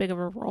up as big of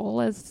a role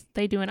as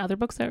they do in other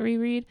books that we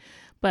read.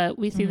 But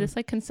we see this,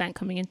 like, consent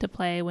coming into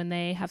play when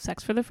they have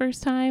sex for the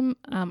first time.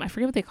 I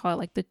forget what they call it,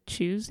 like the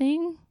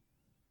choosing.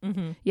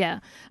 Mm-hmm. Yeah.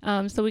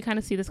 So we kind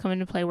of see this come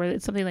into play where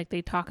it's something, like,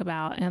 they talk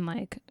about and,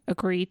 like,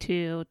 agree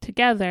to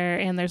together,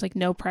 and there's, like,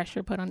 no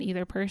pressure put on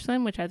either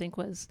person, which I think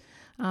was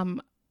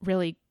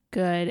really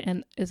good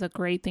and is a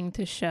great thing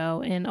to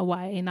show in a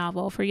YA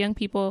novel for young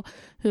people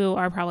who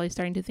are probably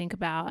starting to think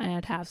about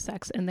and have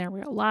sex in their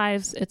real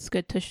lives. It's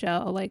good to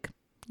show, like,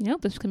 you know,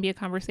 this can be a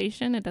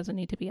conversation. It doesn't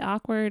need to be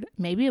awkward.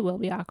 Maybe it will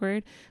be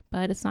awkward,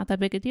 but it's not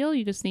that big a deal.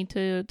 You just need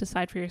to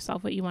decide for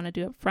yourself what you want to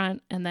do up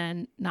front, and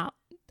then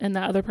and the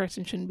other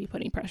person shouldn't be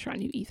putting pressure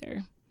on you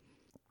either.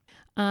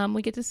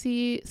 We get to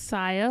see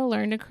Saya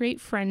learn to create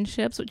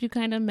friendships, which you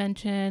kind of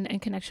mentioned,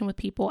 and connection with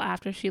people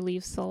after she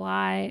leaves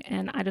Salai.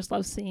 And I just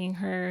love seeing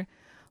her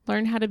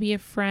learn how to be a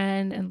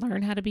friend and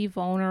learn how to be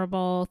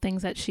vulnerable,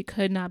 things that she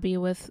could not be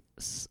with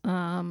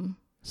Salai.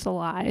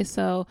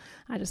 So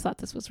I just thought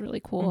this was a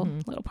really cool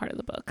little part of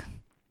the book.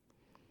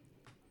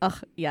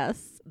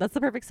 Yes. That's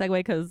the perfect segue,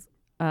 because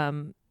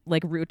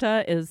like,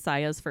 Ruta is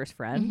Saya's first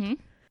friend. Mm-hmm.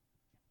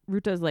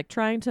 Ruta's, like,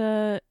 trying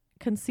to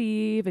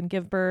conceive and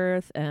give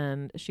birth,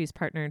 and she's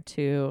partnered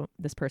to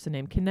this person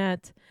named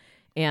Kinet.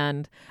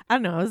 And I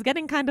don't know, I was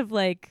getting kind of,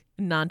 like,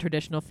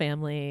 non-traditional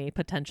family,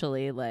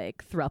 potentially,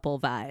 like, throuple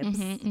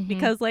vibes,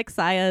 because, like,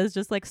 Saya is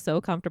just, like, so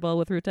comfortable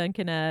with Ruta and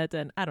Kinet,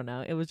 and I don't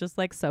know, it was just,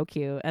 like, so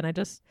cute. And I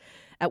just,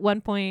 at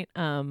one point,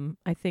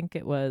 I think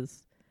it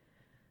was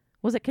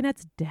it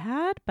Kinet's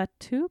dad,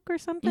 Batuk or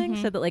something,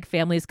 said that, like,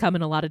 families come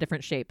in a lot of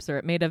different shapes, or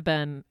it might have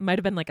been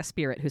like a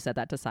spirit who said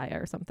that to Saya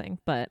or something.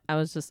 But I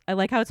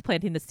like how it's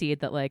planting the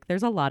seed that, like,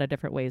 there's a lot of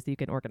different ways that you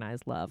can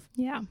organize love.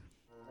 Yeah.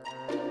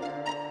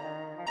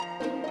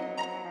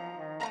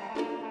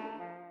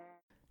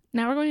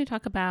 Now we're going to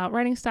talk about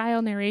writing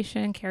style,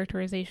 narration,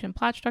 characterization,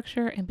 plot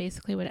structure, and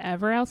basically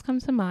whatever else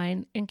comes to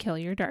mind in Kill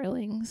Your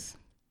Darlings.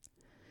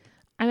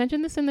 I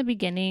mentioned this in the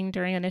beginning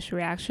during initial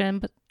reaction,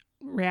 but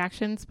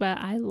reactions, but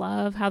I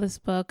love how this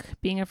book,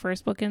 being a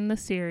first book in the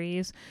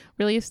series,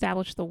 really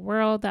established the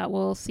world that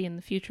we'll see in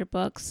the future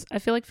books. I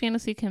feel like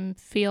fantasy can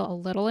feel a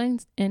little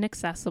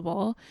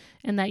inaccessible,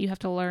 in that you have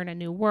to learn a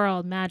new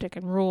world, magic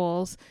and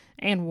rules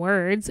and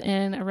words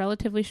in a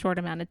relatively short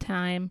amount of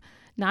time.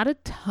 Not a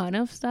ton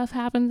of stuff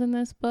happens in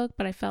this book,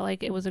 but I felt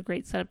like it was a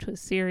great setup to a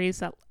series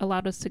that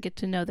allowed us to get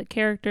to know the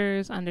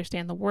characters,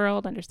 understand the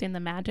world, understand the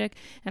magic,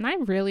 and I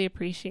really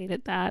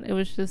appreciated that. It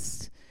was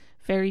just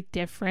very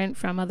different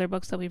from other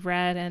books that we've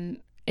read,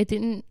 and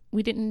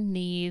we didn't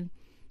need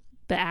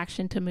the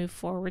action to move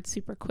forward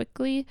super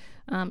quickly,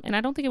 and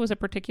I don't think it was a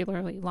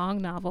particularly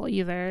long novel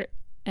either,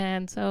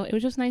 and so it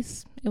was just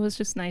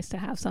nice to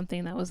have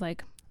something that was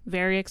like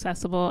very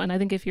accessible. And I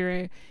think if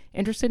you're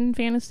interested in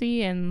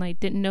fantasy and like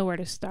didn't know where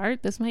to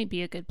start, this might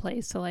be a good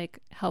place to like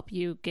help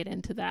you get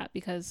into that,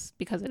 because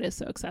it is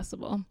so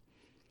accessible.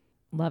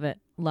 Love it.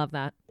 Love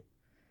that.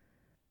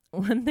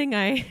 One thing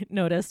I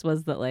noticed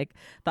was that like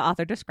the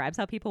author describes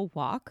how people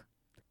walk,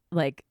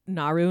 like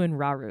Naru and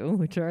Raru,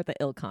 which are the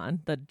Ilkhan,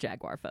 the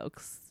jaguar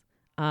folks,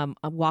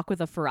 walk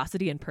with a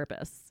ferocity and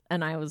purpose.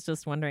 And I was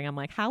just wondering, I'm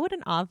like, how would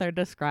an author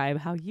describe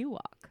how you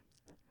walk?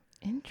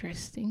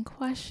 Interesting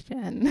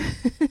question.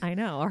 I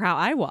know, or how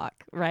I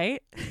walk,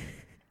 right?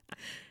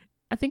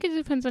 I think it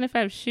depends on if I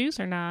have shoes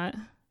or not.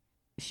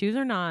 Shoes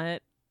or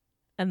not.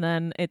 And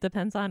then it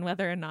depends on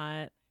whether or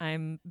not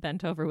I'm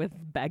bent over with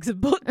bags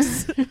of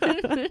books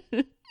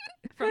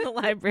from the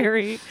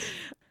library.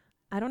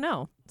 I don't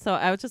know. So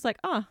I was just like,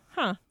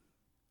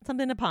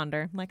 something to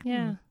ponder. I'm like,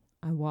 yeah.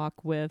 I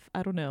walk with,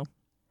 I don't know.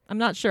 I'm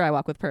not sure I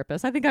walk with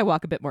purpose. I think I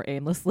walk a bit more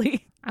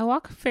aimlessly. I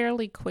walk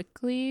fairly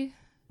quickly,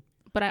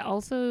 but I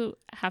also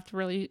have to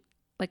really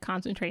like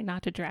concentrate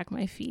not to drag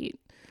my feet.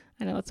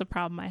 I know it's a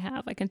problem I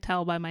have. I can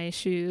tell by my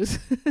shoes.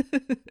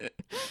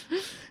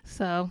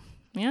 So,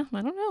 yeah,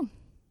 I don't know.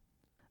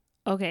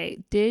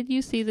 Okay, did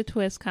you see the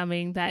twist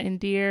coming that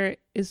Indira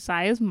is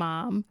Saya's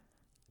mom?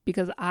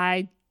 Because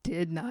I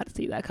did not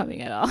see that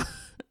coming at all.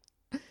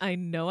 I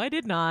know I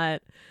did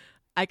not.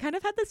 I kind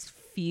of had this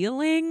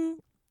feeling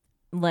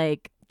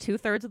like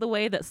 2/3 of the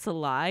way that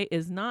Salai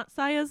is not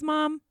Saya's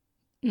mom.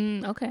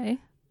 Okay.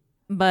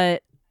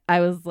 But I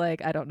was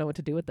like, I don't know what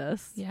to do with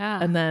this. Yeah.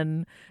 And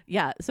then,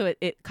 so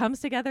it comes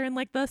together in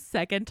like the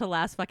second to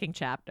last fucking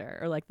chapter,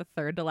 or like the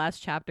third to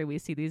last chapter. We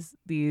see these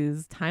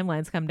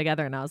timelines come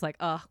together, and I was like,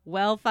 oh,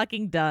 well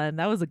fucking done.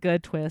 That was a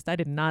good twist. I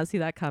did not see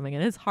that coming.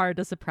 And it's hard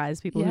to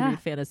surprise people who read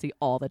fantasy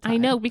all the time. I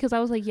know, because I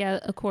was like, yeah,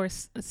 of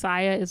course,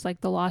 Saya is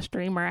like the lost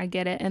dreamer. I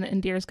get it. And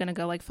Indira's going to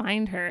go like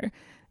find her.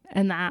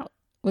 And that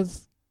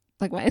was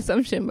like my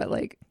assumption. But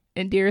like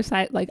Indira's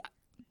side, like,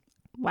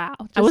 wow.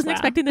 I wasn't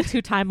expecting the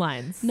two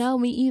timelines. No,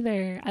 me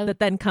either. That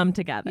then come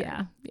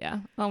together. Yeah.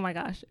 Oh my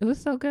gosh. It was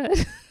so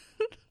good.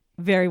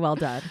 Very well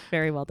done.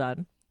 Very well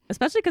done.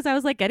 Especially because I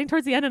was like getting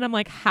towards the end and I'm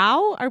like,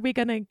 how are we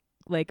going to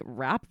like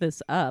wrap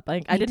this up?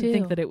 Like, I didn't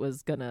think that it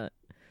was going to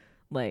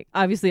like,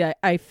 obviously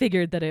I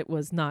figured that it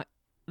was not,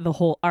 the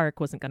whole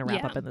arc wasn't going to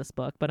wrap up in this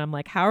book, but I'm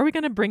like, how are we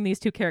going to bring these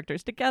two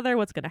characters together?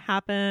 What's going to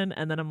happen?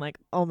 And then I'm like,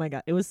 oh my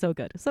God, it was so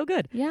good. So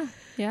good. Yeah.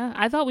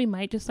 I thought we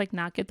might just like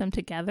not get them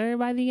together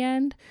by the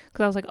end,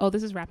 because I was like, oh,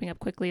 this is wrapping up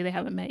quickly. They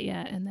haven't met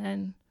yet. And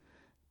then,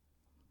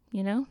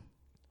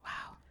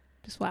 wow.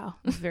 Just wow.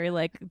 It's very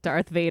like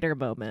Darth Vader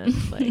moment.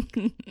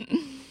 Like,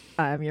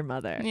 I'm your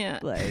mother. Yeah.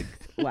 Like,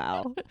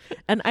 wow.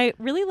 And I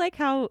really like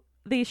how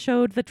they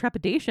showed the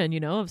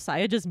trepidation, of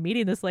Saya just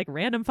meeting this like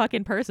random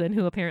fucking person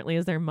who apparently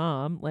is their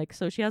mom. Like,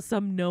 so she has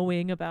some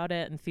knowing about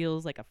it and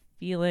feels like a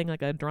feeling,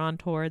 like a drawn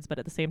towards, but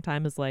at the same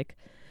time is like,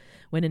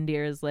 when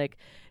Indira is like,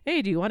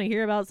 hey, do you want to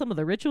hear about some of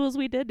the rituals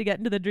we did to get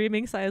into the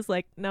dreaming? Saya's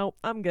like, no,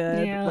 I'm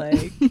good. Yeah.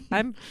 Like,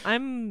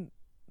 I'm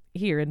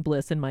here in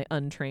bliss in my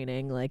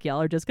untraining. Like, y'all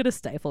are just going to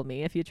stifle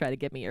me if you try to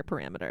give me your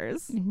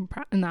parameters.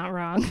 Not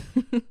wrong.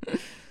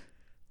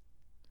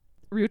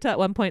 Ruta at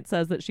one point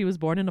says that she was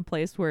born in a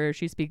place where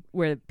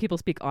where people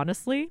speak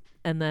honestly,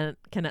 and then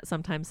Kenneth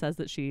sometimes says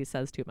that she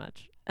says too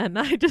much. And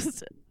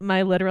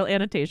my literal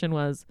annotation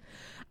was,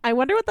 I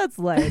wonder what that's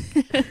like.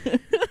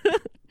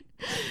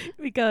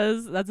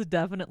 Because that's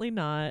definitely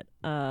not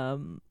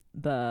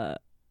the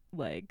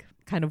like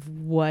kind of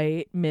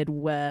white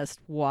Midwest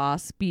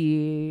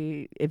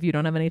waspy, if you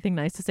don't have anything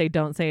nice to say,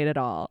 don't say it at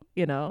all,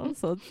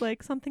 so it's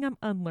like something I'm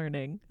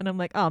unlearning, and I'm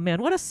like, oh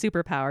man, what a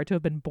superpower to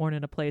have been born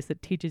in a place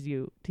that teaches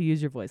you to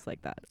use your voice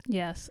like that.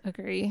 Yes,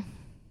 agree.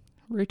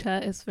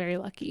 Ruta is very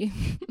lucky.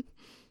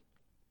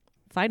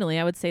 Finally,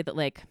 I would say that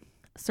like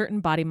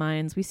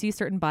we see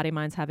certain body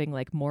minds having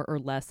like more or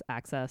less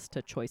access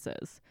to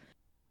choices,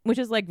 which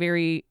is like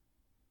very,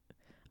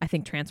 I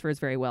think, transfers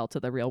very well to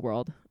the real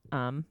world.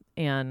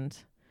 And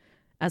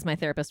as my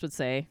therapist would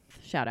say,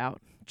 shout out,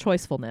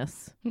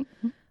 choicefulness.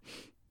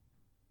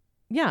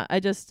 Yeah,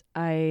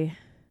 I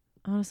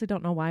honestly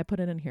don't know why I put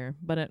it in here,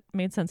 but it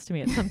made sense to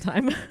me at some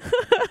time.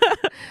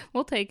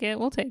 We'll take it.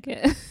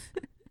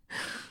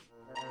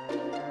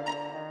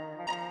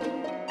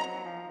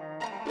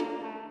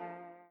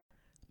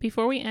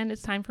 before we end,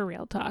 it's time for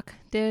real talk.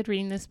 Did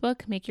reading this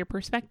book make your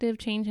perspective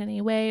change in any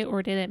way,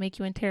 or did it make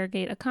you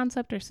interrogate a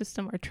concept or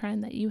system or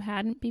trend that you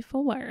hadn't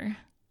before?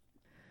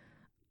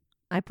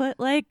 I put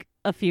like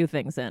a few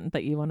things in,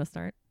 but you want to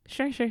start?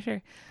 Sure.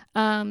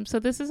 So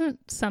this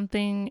isn't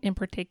something in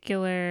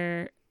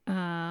particular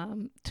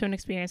to an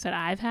experience that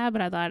I've had,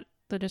 but I thought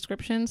the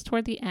descriptions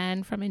toward the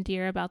end from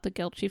Indira about the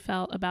guilt she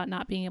felt about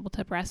not being able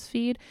to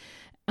breastfeed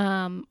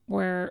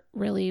were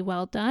really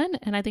well done.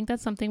 And I think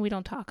that's something we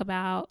don't talk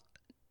about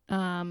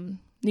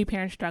new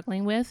parents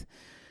struggling with.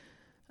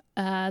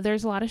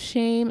 There's a lot of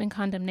shame and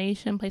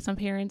condemnation placed on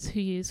parents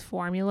who use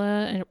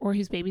formula or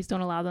whose babies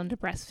don't allow them to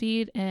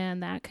breastfeed.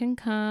 And that can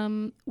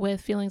come with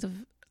feelings of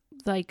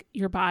like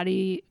your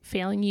body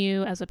failing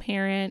you as a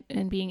parent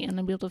and being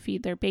unable to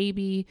feed their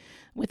baby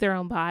with their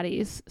own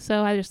bodies.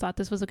 So I just thought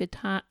this was a good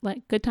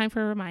time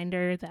for a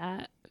reminder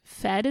that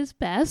fed is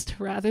best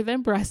rather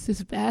than breast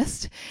is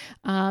best.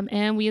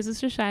 And we as a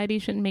society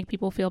shouldn't make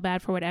people feel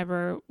bad for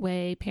whatever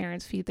way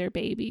parents feed their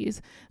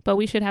babies, but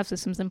we should have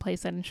systems in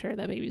place that ensure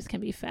that babies can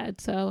be fed.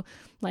 So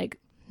like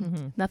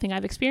nothing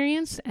I've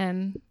experienced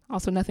and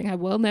also nothing I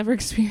will never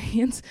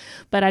experience.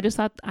 But I just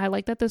thought I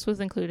like that this was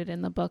included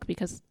in the book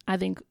because I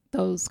think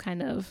those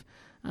kind of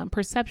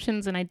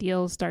perceptions and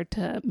ideals start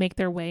to make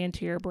their way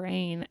into your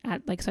brain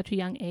at like such a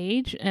young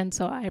age. And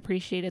so I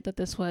appreciated that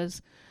this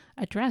was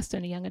addressed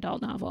in a young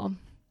adult novel.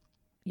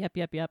 Yep.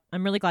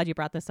 I'm really glad you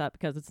brought this up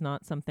because it's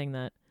not something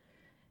that,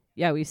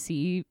 we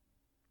see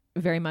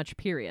very much,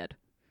 period.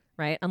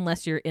 Right?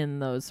 Unless you're in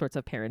those sorts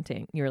of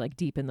parenting, you're like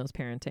deep in those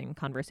parenting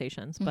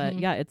conversations. But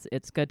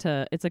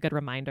it's a good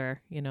reminder,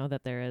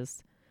 that there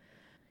is,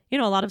 a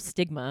lot of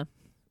stigma.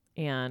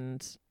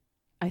 And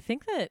I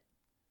think that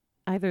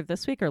either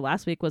this week or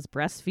last week was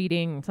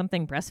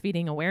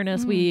breastfeeding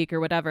awareness week or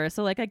whatever.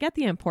 So like I get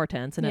the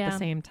importance. And at the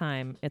same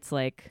time, it's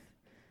like,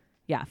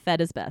 fed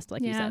is best,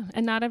 like you said.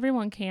 And not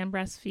everyone can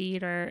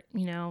breastfeed or,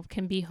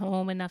 can be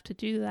home enough to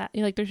do that.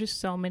 Like there's just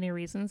so many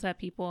reasons that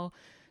people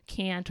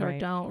can't or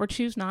don't or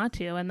choose not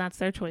to, and that's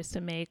their choice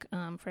to make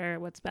for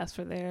what's best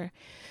for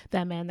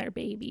them and their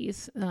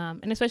babies,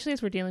 and especially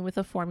as we're dealing with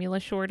a formula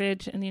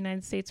shortage in the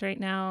United States right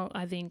now.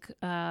 I think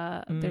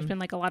there's been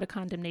like a lot of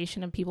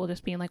condemnation of people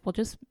just being like, well,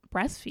 just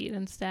breastfeed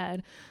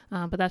instead,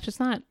 but that's just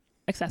not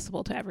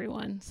accessible to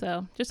everyone,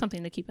 so just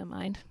something to keep in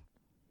mind.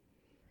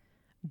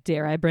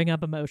 Dare I bring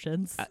up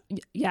emotions?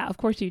 Yeah, of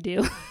course you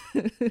do.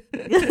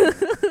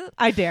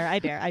 I dare. I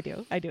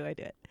do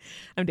it.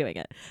 I'm doing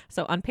it.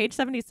 So on page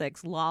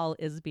 76, Lal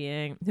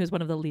who's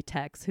one of the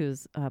Litex,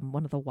 who's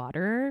one of the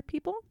water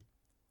people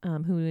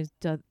who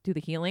do the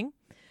healing.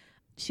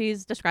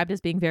 She's described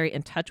as being very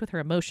in touch with her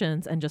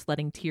emotions and just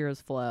letting tears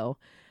flow.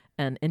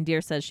 And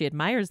Indira says she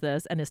admires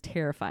this and is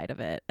terrified of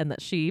it, and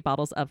that she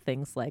bottles up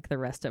things like the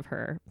rest of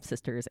her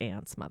sister's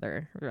aunt's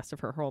mother, the rest of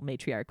her whole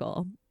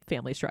matriarchal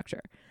family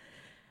structure.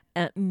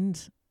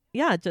 And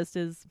it just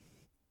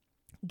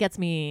gets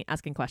me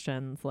asking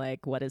questions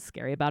like, what is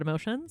scary about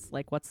emotions?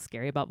 Like, what's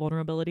scary about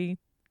vulnerability?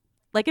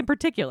 Like in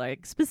particular,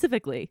 like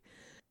specifically,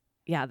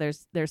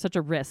 there's such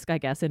a risk, I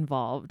guess,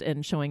 involved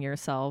in showing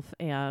yourself,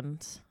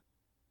 and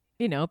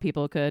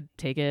people could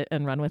take it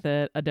and run with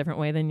it a different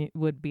way than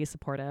would be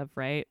supportive,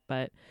 right?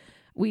 But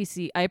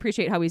I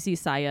appreciate how we see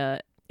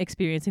Saya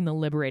experiencing the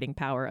liberating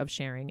power of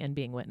sharing and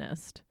being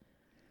witnessed.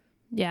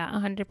 Yeah,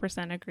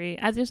 100% agree.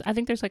 I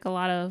think there's like a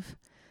lot of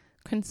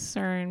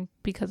concern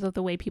because of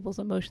the way people's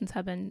emotions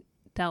have been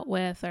dealt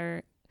with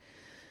or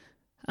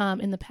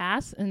in the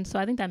past, and so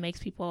I think that makes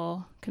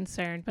people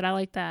concerned. But I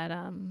like that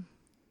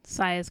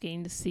Saya's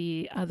getting to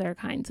see other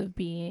kinds of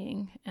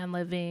being and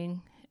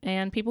living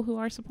and people who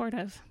are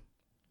supportive.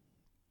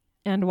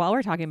 And while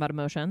we're talking about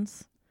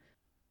emotions,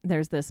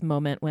 there's this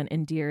moment when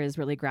Indira is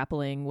really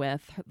grappling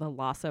with the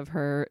loss of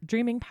her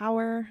dreaming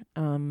power,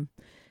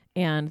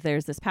 and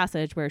there's this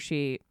passage where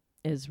she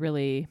is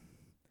really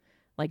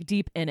like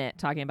deep in it,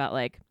 talking about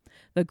like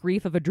the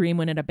grief of a dream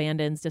when it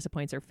abandons,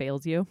 disappoints, or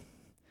fails you.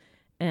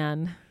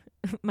 And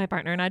my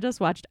partner and I just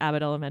watched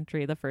Abbott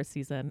Elementary, the first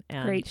season.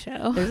 And great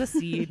show. There's a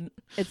scene.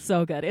 It's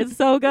so good. It's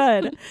so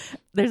good.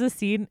 There's a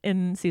scene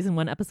in season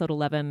 1, episode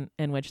 11,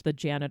 in which the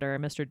janitor,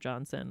 Mr.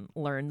 Johnson,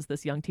 learns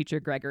this young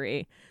teacher,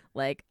 Gregory,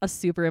 like a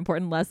super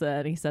important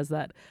lesson. He says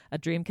that a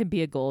dream can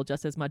be a goal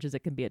just as much as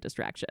it can be a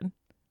distraction.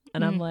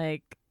 And I'm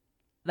like,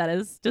 that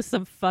is just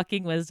some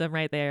fucking wisdom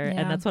right there.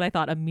 Yeah. And that's what I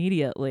thought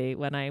immediately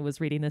when I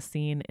was reading this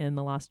scene in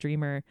The Lost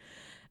Dreamer.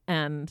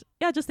 And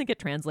I just think it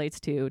translates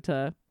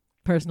to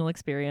personal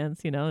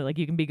experience, like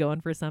you can be going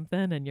for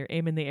something and you're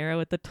aiming the arrow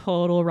at the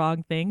total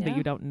wrong thing, but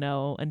you don't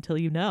know until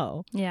you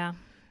know. Yeah.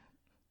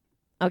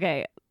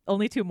 Okay.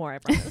 Only 2 more, I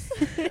promise.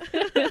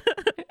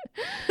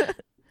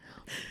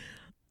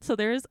 So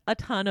there's a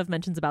ton of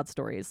mentions about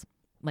stories.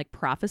 Like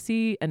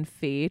prophecy and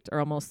fate are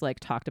almost like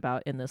talked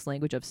about in this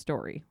language of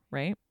story,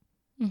 right?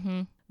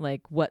 Mm-hmm.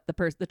 Like what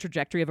the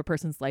trajectory of a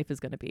person's life is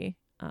going to be.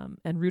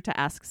 And Ruta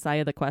asks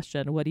Saya the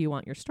question, what do you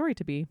want your story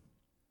to be?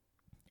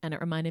 And it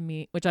reminded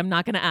me, which I'm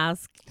not going to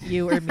ask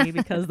you or me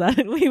because that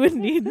we would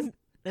need,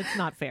 it's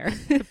not fair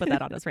to put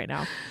that on us right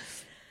now.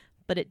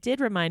 But it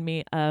did remind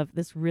me of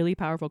this really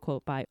powerful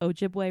quote by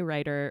Ojibwe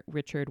writer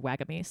Richard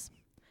Wagamese.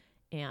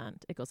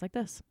 And it goes like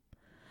this.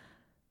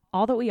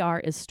 All that we are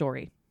is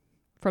story.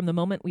 From the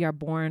moment we are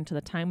born to the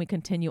time we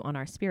continue on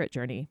our spirit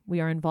journey, we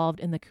are involved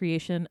in the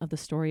creation of the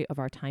story of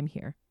our time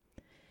here.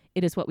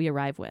 It is what we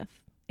arrive with.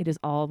 It is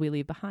all we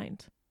leave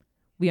behind.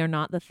 We are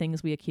not the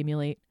things we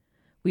accumulate.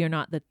 We are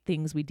not the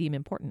things we deem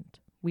important.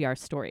 We are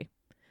story.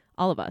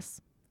 All of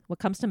us. What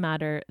comes to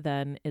matter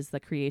then is the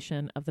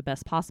creation of the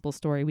best possible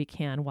story we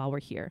can while we're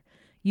here.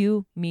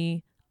 You,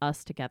 me,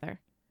 us together.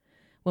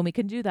 When we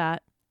can do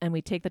that, and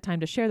we take the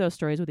time to share those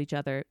stories with each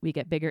other, we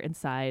get bigger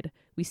inside.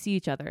 We see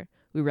each other.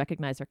 We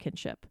recognize our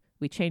kinship.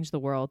 We change the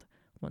world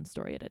one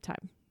story at a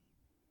time.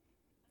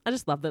 I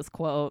just love this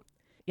quote.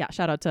 Yeah,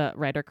 shout out to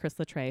writer Chris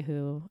Latre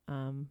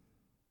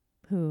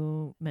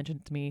who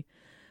mentioned to me,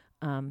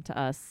 to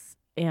us.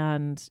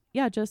 And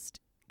yeah, just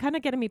kind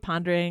of getting me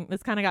pondering.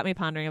 This kind of got me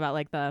pondering about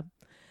like the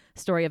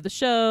story of the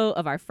show,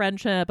 of our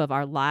friendship, of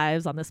our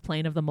lives on this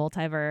plane of the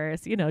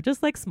multiverse, you know,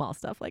 just like small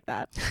stuff like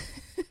that.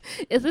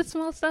 Is it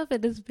small stuff?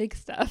 It is big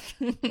stuff.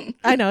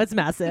 I know, it's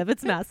massive.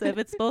 It's massive.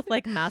 It's both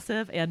like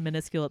massive and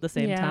minuscule at the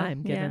same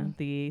time, given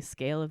the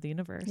scale of the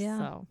universe. Yeah.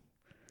 So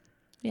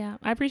yeah,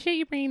 I appreciate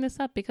you bringing this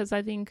up because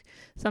I think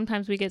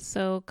sometimes we get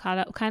so caught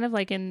up, kind of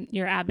like in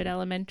your Abbott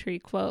Elementary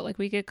quote, like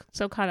we get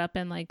so caught up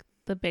in like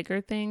the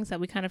bigger things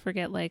that we kind of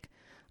forget like,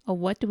 oh,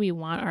 what do we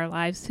want our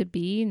lives to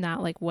be?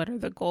 Not like, what are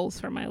the goals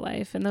for my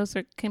life? And those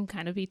can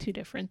kind of be two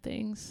different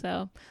things.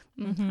 So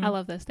I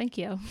love this. Thank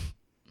you.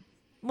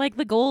 Like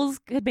the goals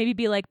could maybe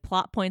be like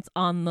plot points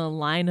on the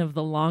line of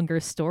the longer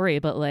story,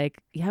 but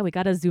like, yeah, we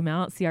got to zoom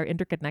out, see our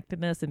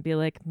interconnectedness and be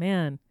like,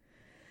 man,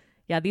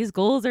 yeah, these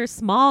goals are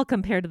small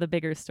compared to the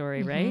bigger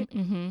story, right?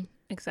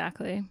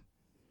 Exactly.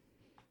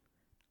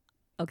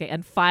 Okay.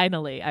 And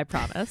finally, I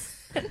promise.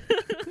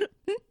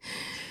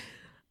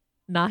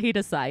 Nahi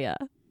Desaya.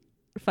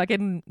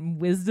 Fucking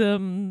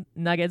wisdom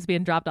nuggets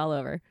being dropped all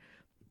over.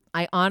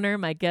 I honor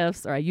my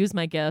gifts, or I use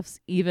my gifts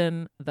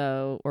even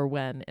though or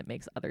when it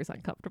makes others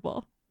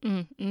uncomfortable.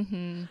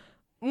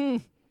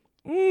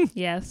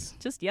 Yes.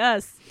 Just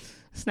yes.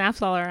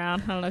 Snaps all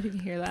around. I don't know if you can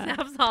hear that.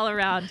 Snaps all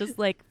around. Just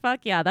like,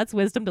 fuck yeah, that's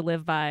wisdom to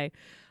live by.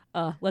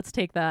 Let's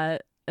take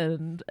that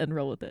and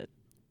roll with it.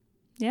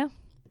 Yeah.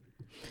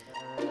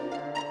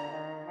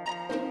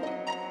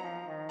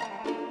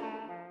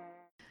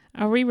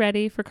 Are we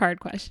ready for card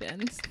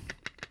questions?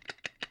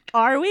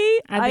 Are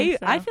we? I think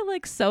so. I feel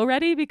like so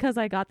ready because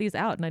I got these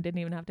out and I didn't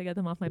even have to get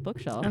them off my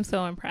bookshelf. I'm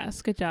so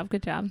impressed. Good job.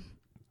 Good job.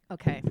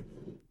 Okay.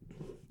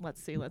 Let's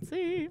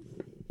see.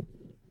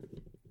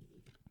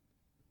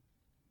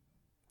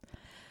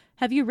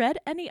 Have you read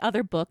any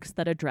other books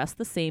that address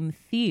the same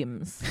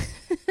themes?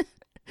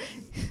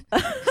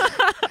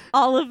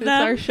 All of them.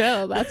 It's our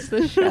show. That's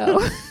the show.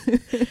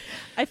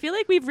 I feel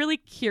like we've really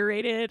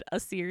curated a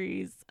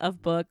series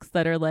of books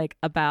that are like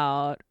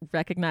about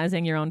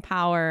recognizing your own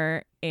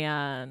power,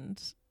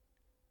 and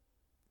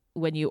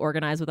when you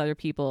organize with other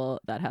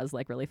people, that has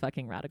like really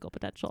fucking radical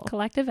potential.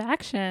 Collective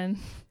action.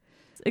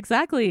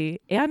 Exactly.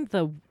 And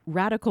the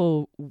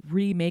radical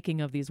remaking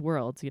of these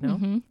worlds, you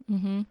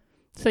know?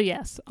 So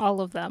yes, all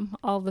of them,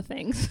 all the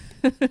things.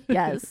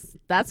 Yes.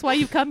 That's why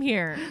you come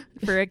here,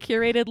 for a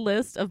curated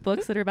list of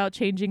books that are about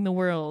changing the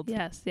world.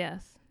 Yes.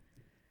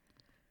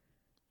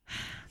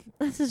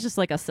 This is just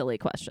like a silly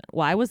question.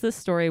 Why was this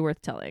story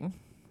worth telling?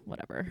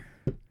 Whatever.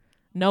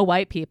 No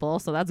white people,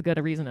 so that's good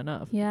a reason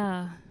enough.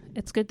 Yeah.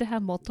 It's good to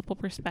have multiple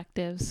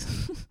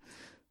perspectives.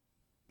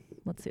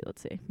 Let's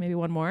see. Maybe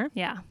one more?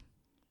 Yeah.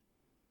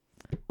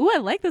 Ooh, I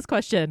like this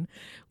question.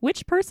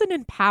 Which person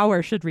in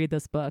power should read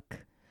this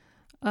book?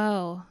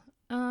 Oh,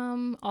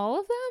 all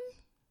of them?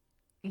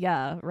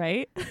 Yeah,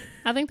 right?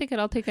 I think they could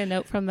all take a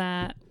note from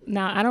that.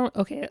 Now,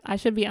 I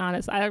should be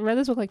honest. I read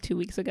this book like 2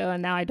 weeks ago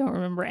and now I don't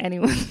remember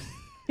anyone.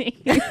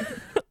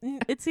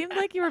 It seems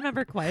like you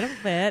remember quite a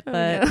bit,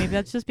 but maybe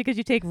that's just because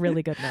you take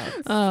really good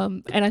notes.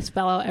 And I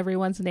spell out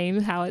everyone's name,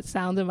 how it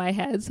sounds in my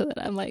head, so that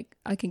I'm like,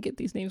 I can get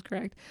these names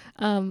correct.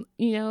 You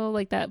know,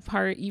 like that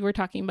part you were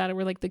talking about it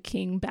where like the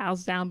king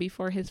bows down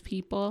before his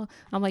people.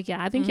 I'm like,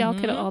 yeah, I think y'all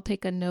could all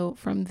take a note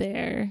from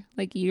there.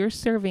 Like, you're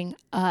serving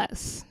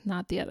us,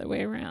 not the other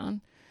way around.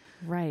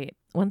 Right.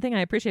 One thing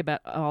I appreciate about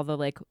all the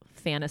like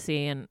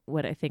fantasy, and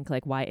what I think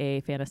like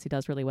YA fantasy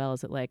does really well,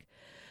 is it like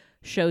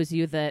shows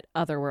you that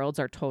other worlds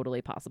are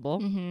totally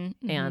possible,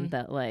 and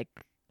that like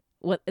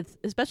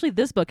especially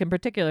this book in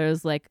particular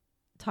is like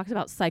talks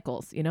about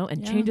cycles, you know,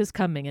 and changes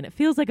coming, and it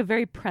feels like a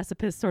very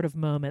precipice sort of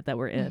moment that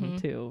we're in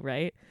too,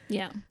 right?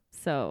 Yeah.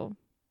 So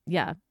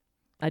yeah,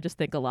 I just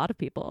think a lot of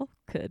people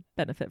could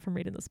benefit from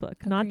reading this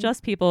book. Not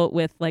just people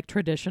with like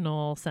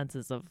traditional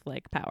senses of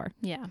like power.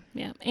 Yeah.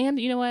 And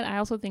you know what? I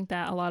also think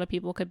that a lot of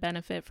people could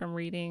benefit from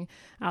reading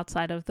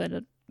outside of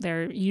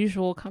their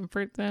usual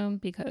comfort zone,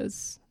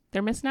 because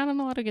they're missing out on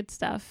a lot of good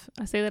stuff.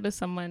 I say that as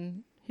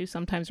someone who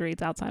sometimes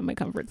reads outside my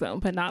comfort zone,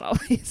 but not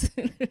always.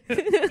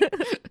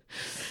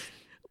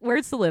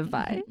 Words to live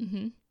by.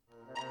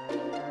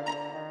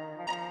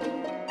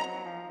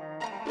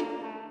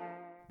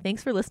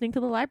 Thanks for listening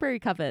to The Library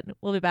Coven.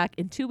 We'll be back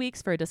in 2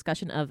 weeks for a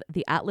discussion of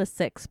The Atlas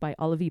 6 by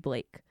Olive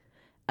Blake.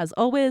 As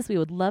always, we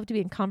would love to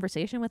be in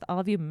conversation with all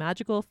of you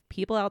magical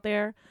people out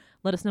there.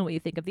 Let us know what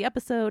you think of the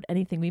episode,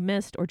 anything we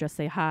missed, or just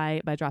say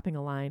hi by dropping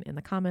a line in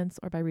the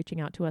comments or by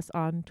reaching out to us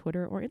on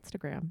Twitter or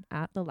Instagram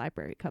at The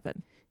Library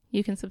Coven.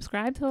 You can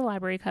subscribe to The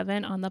Library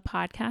Coven on the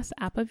podcast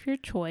app of your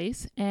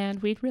choice,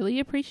 and we'd really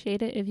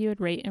appreciate it if you would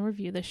rate and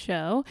review the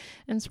show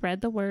and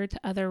spread the word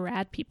to other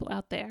rad people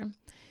out there.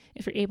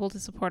 If you're able to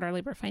support our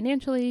labor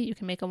financially, you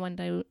can make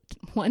a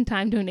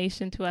one-time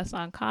donation to us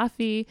on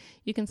Ko-fi.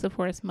 You can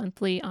support us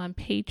monthly on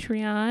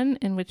Patreon,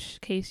 in which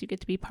case you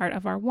get to be part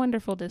of our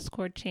wonderful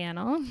Discord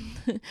channel.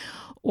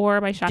 Or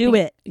by shopping. Do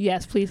it.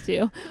 Yes, please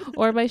do.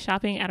 Or by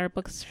shopping at our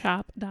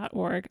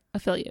bookshop.org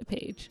affiliate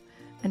page.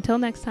 Until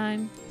next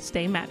time,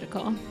 stay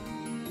magical.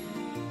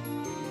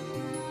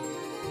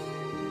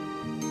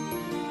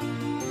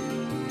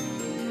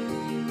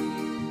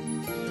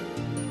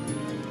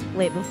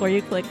 Wait, before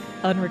you click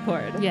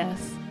unrecord.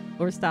 Yes.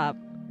 Or stop.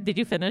 Did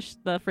you finish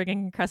the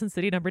friggin' Crescent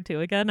City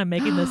 #2 again? I'm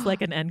making this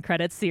like an end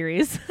credits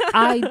series.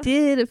 I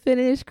did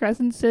finish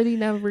Crescent City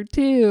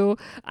 #2.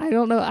 I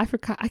don't know. I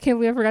forgot. I can't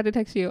believe I forgot to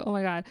text you. Oh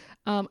my God.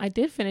 I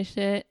did finish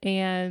it,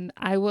 and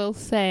I will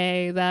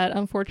say that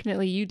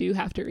unfortunately you do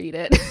have to read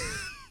it.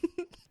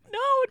 No,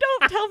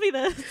 don't tell me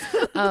this.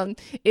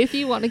 If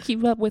you want to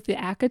keep up with the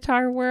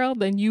Akatar world,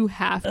 then you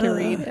have to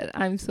read it.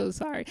 I'm so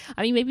sorry.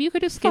 I mean, maybe you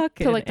could just skip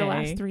to like the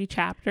last 3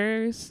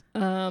 chapters.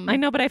 I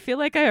know, but I feel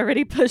like I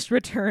already pushed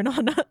return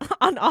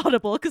on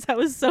Audible because I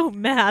was so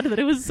mad that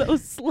it was so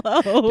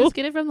slow. Just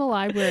get it from the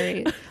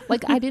library.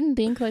 Like, I didn't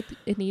think like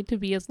it needed to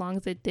be as long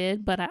as it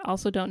did, but I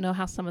also don't know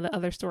how some of the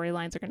other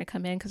storylines are going to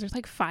come in because there's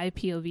like 5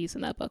 POVs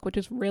in that book, which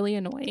is really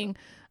annoying.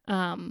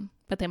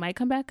 But they might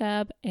come back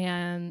up,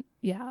 and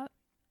yeah.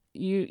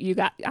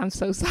 I'm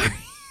so sorry.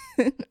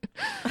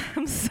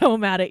 I'm so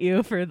mad at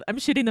you I'm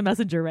shooting the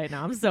messenger right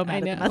now. I'm so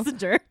mad at the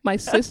messenger. My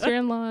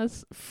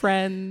sister-in-law's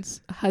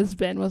friend's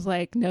husband was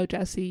like, no,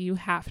 Jessie, you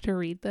have to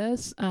read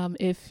this.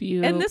 If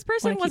you And this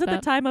person was at the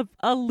time of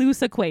a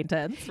loose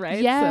acquaintance,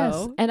 right? Yes.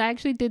 So. And I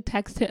actually did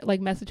text him, like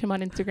message him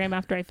on Instagram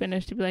after I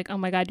finished to be like, oh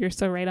my God, you're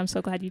so right. I'm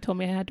so glad you told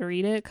me I had to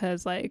read it.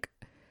 Cause like,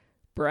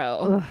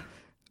 bro,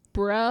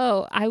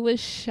 I was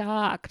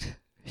shocked.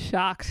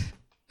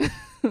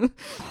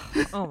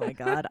 Oh my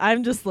God.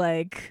 I'm just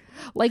like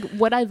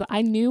what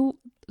I knew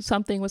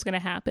something was going to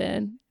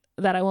happen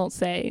that I won't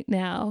say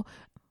now.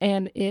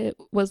 And it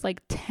was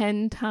like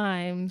 10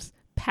 times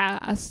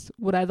past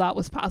what I thought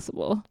was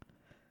possible.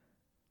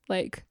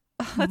 Like,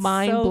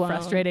 mind blown. So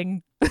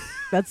frustrating.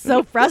 That's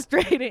so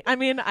frustrating. I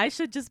mean, I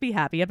should just be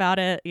happy about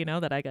it, you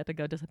know, that I get to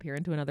go disappear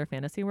into another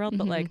fantasy world.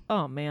 But like,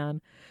 oh man,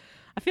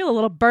 I feel a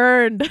little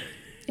burned.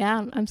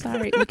 Yeah, I'm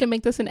sorry. We can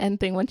make this an end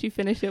thing. Once you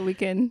finish it, we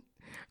can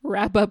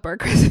wrap up our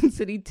Crescent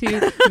City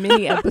 2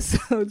 mini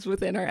episodes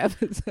within our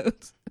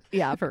episodes.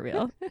 Yeah, for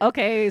real.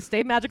 Okay,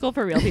 stay magical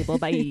for real, people.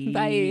 Bye.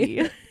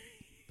 Bye.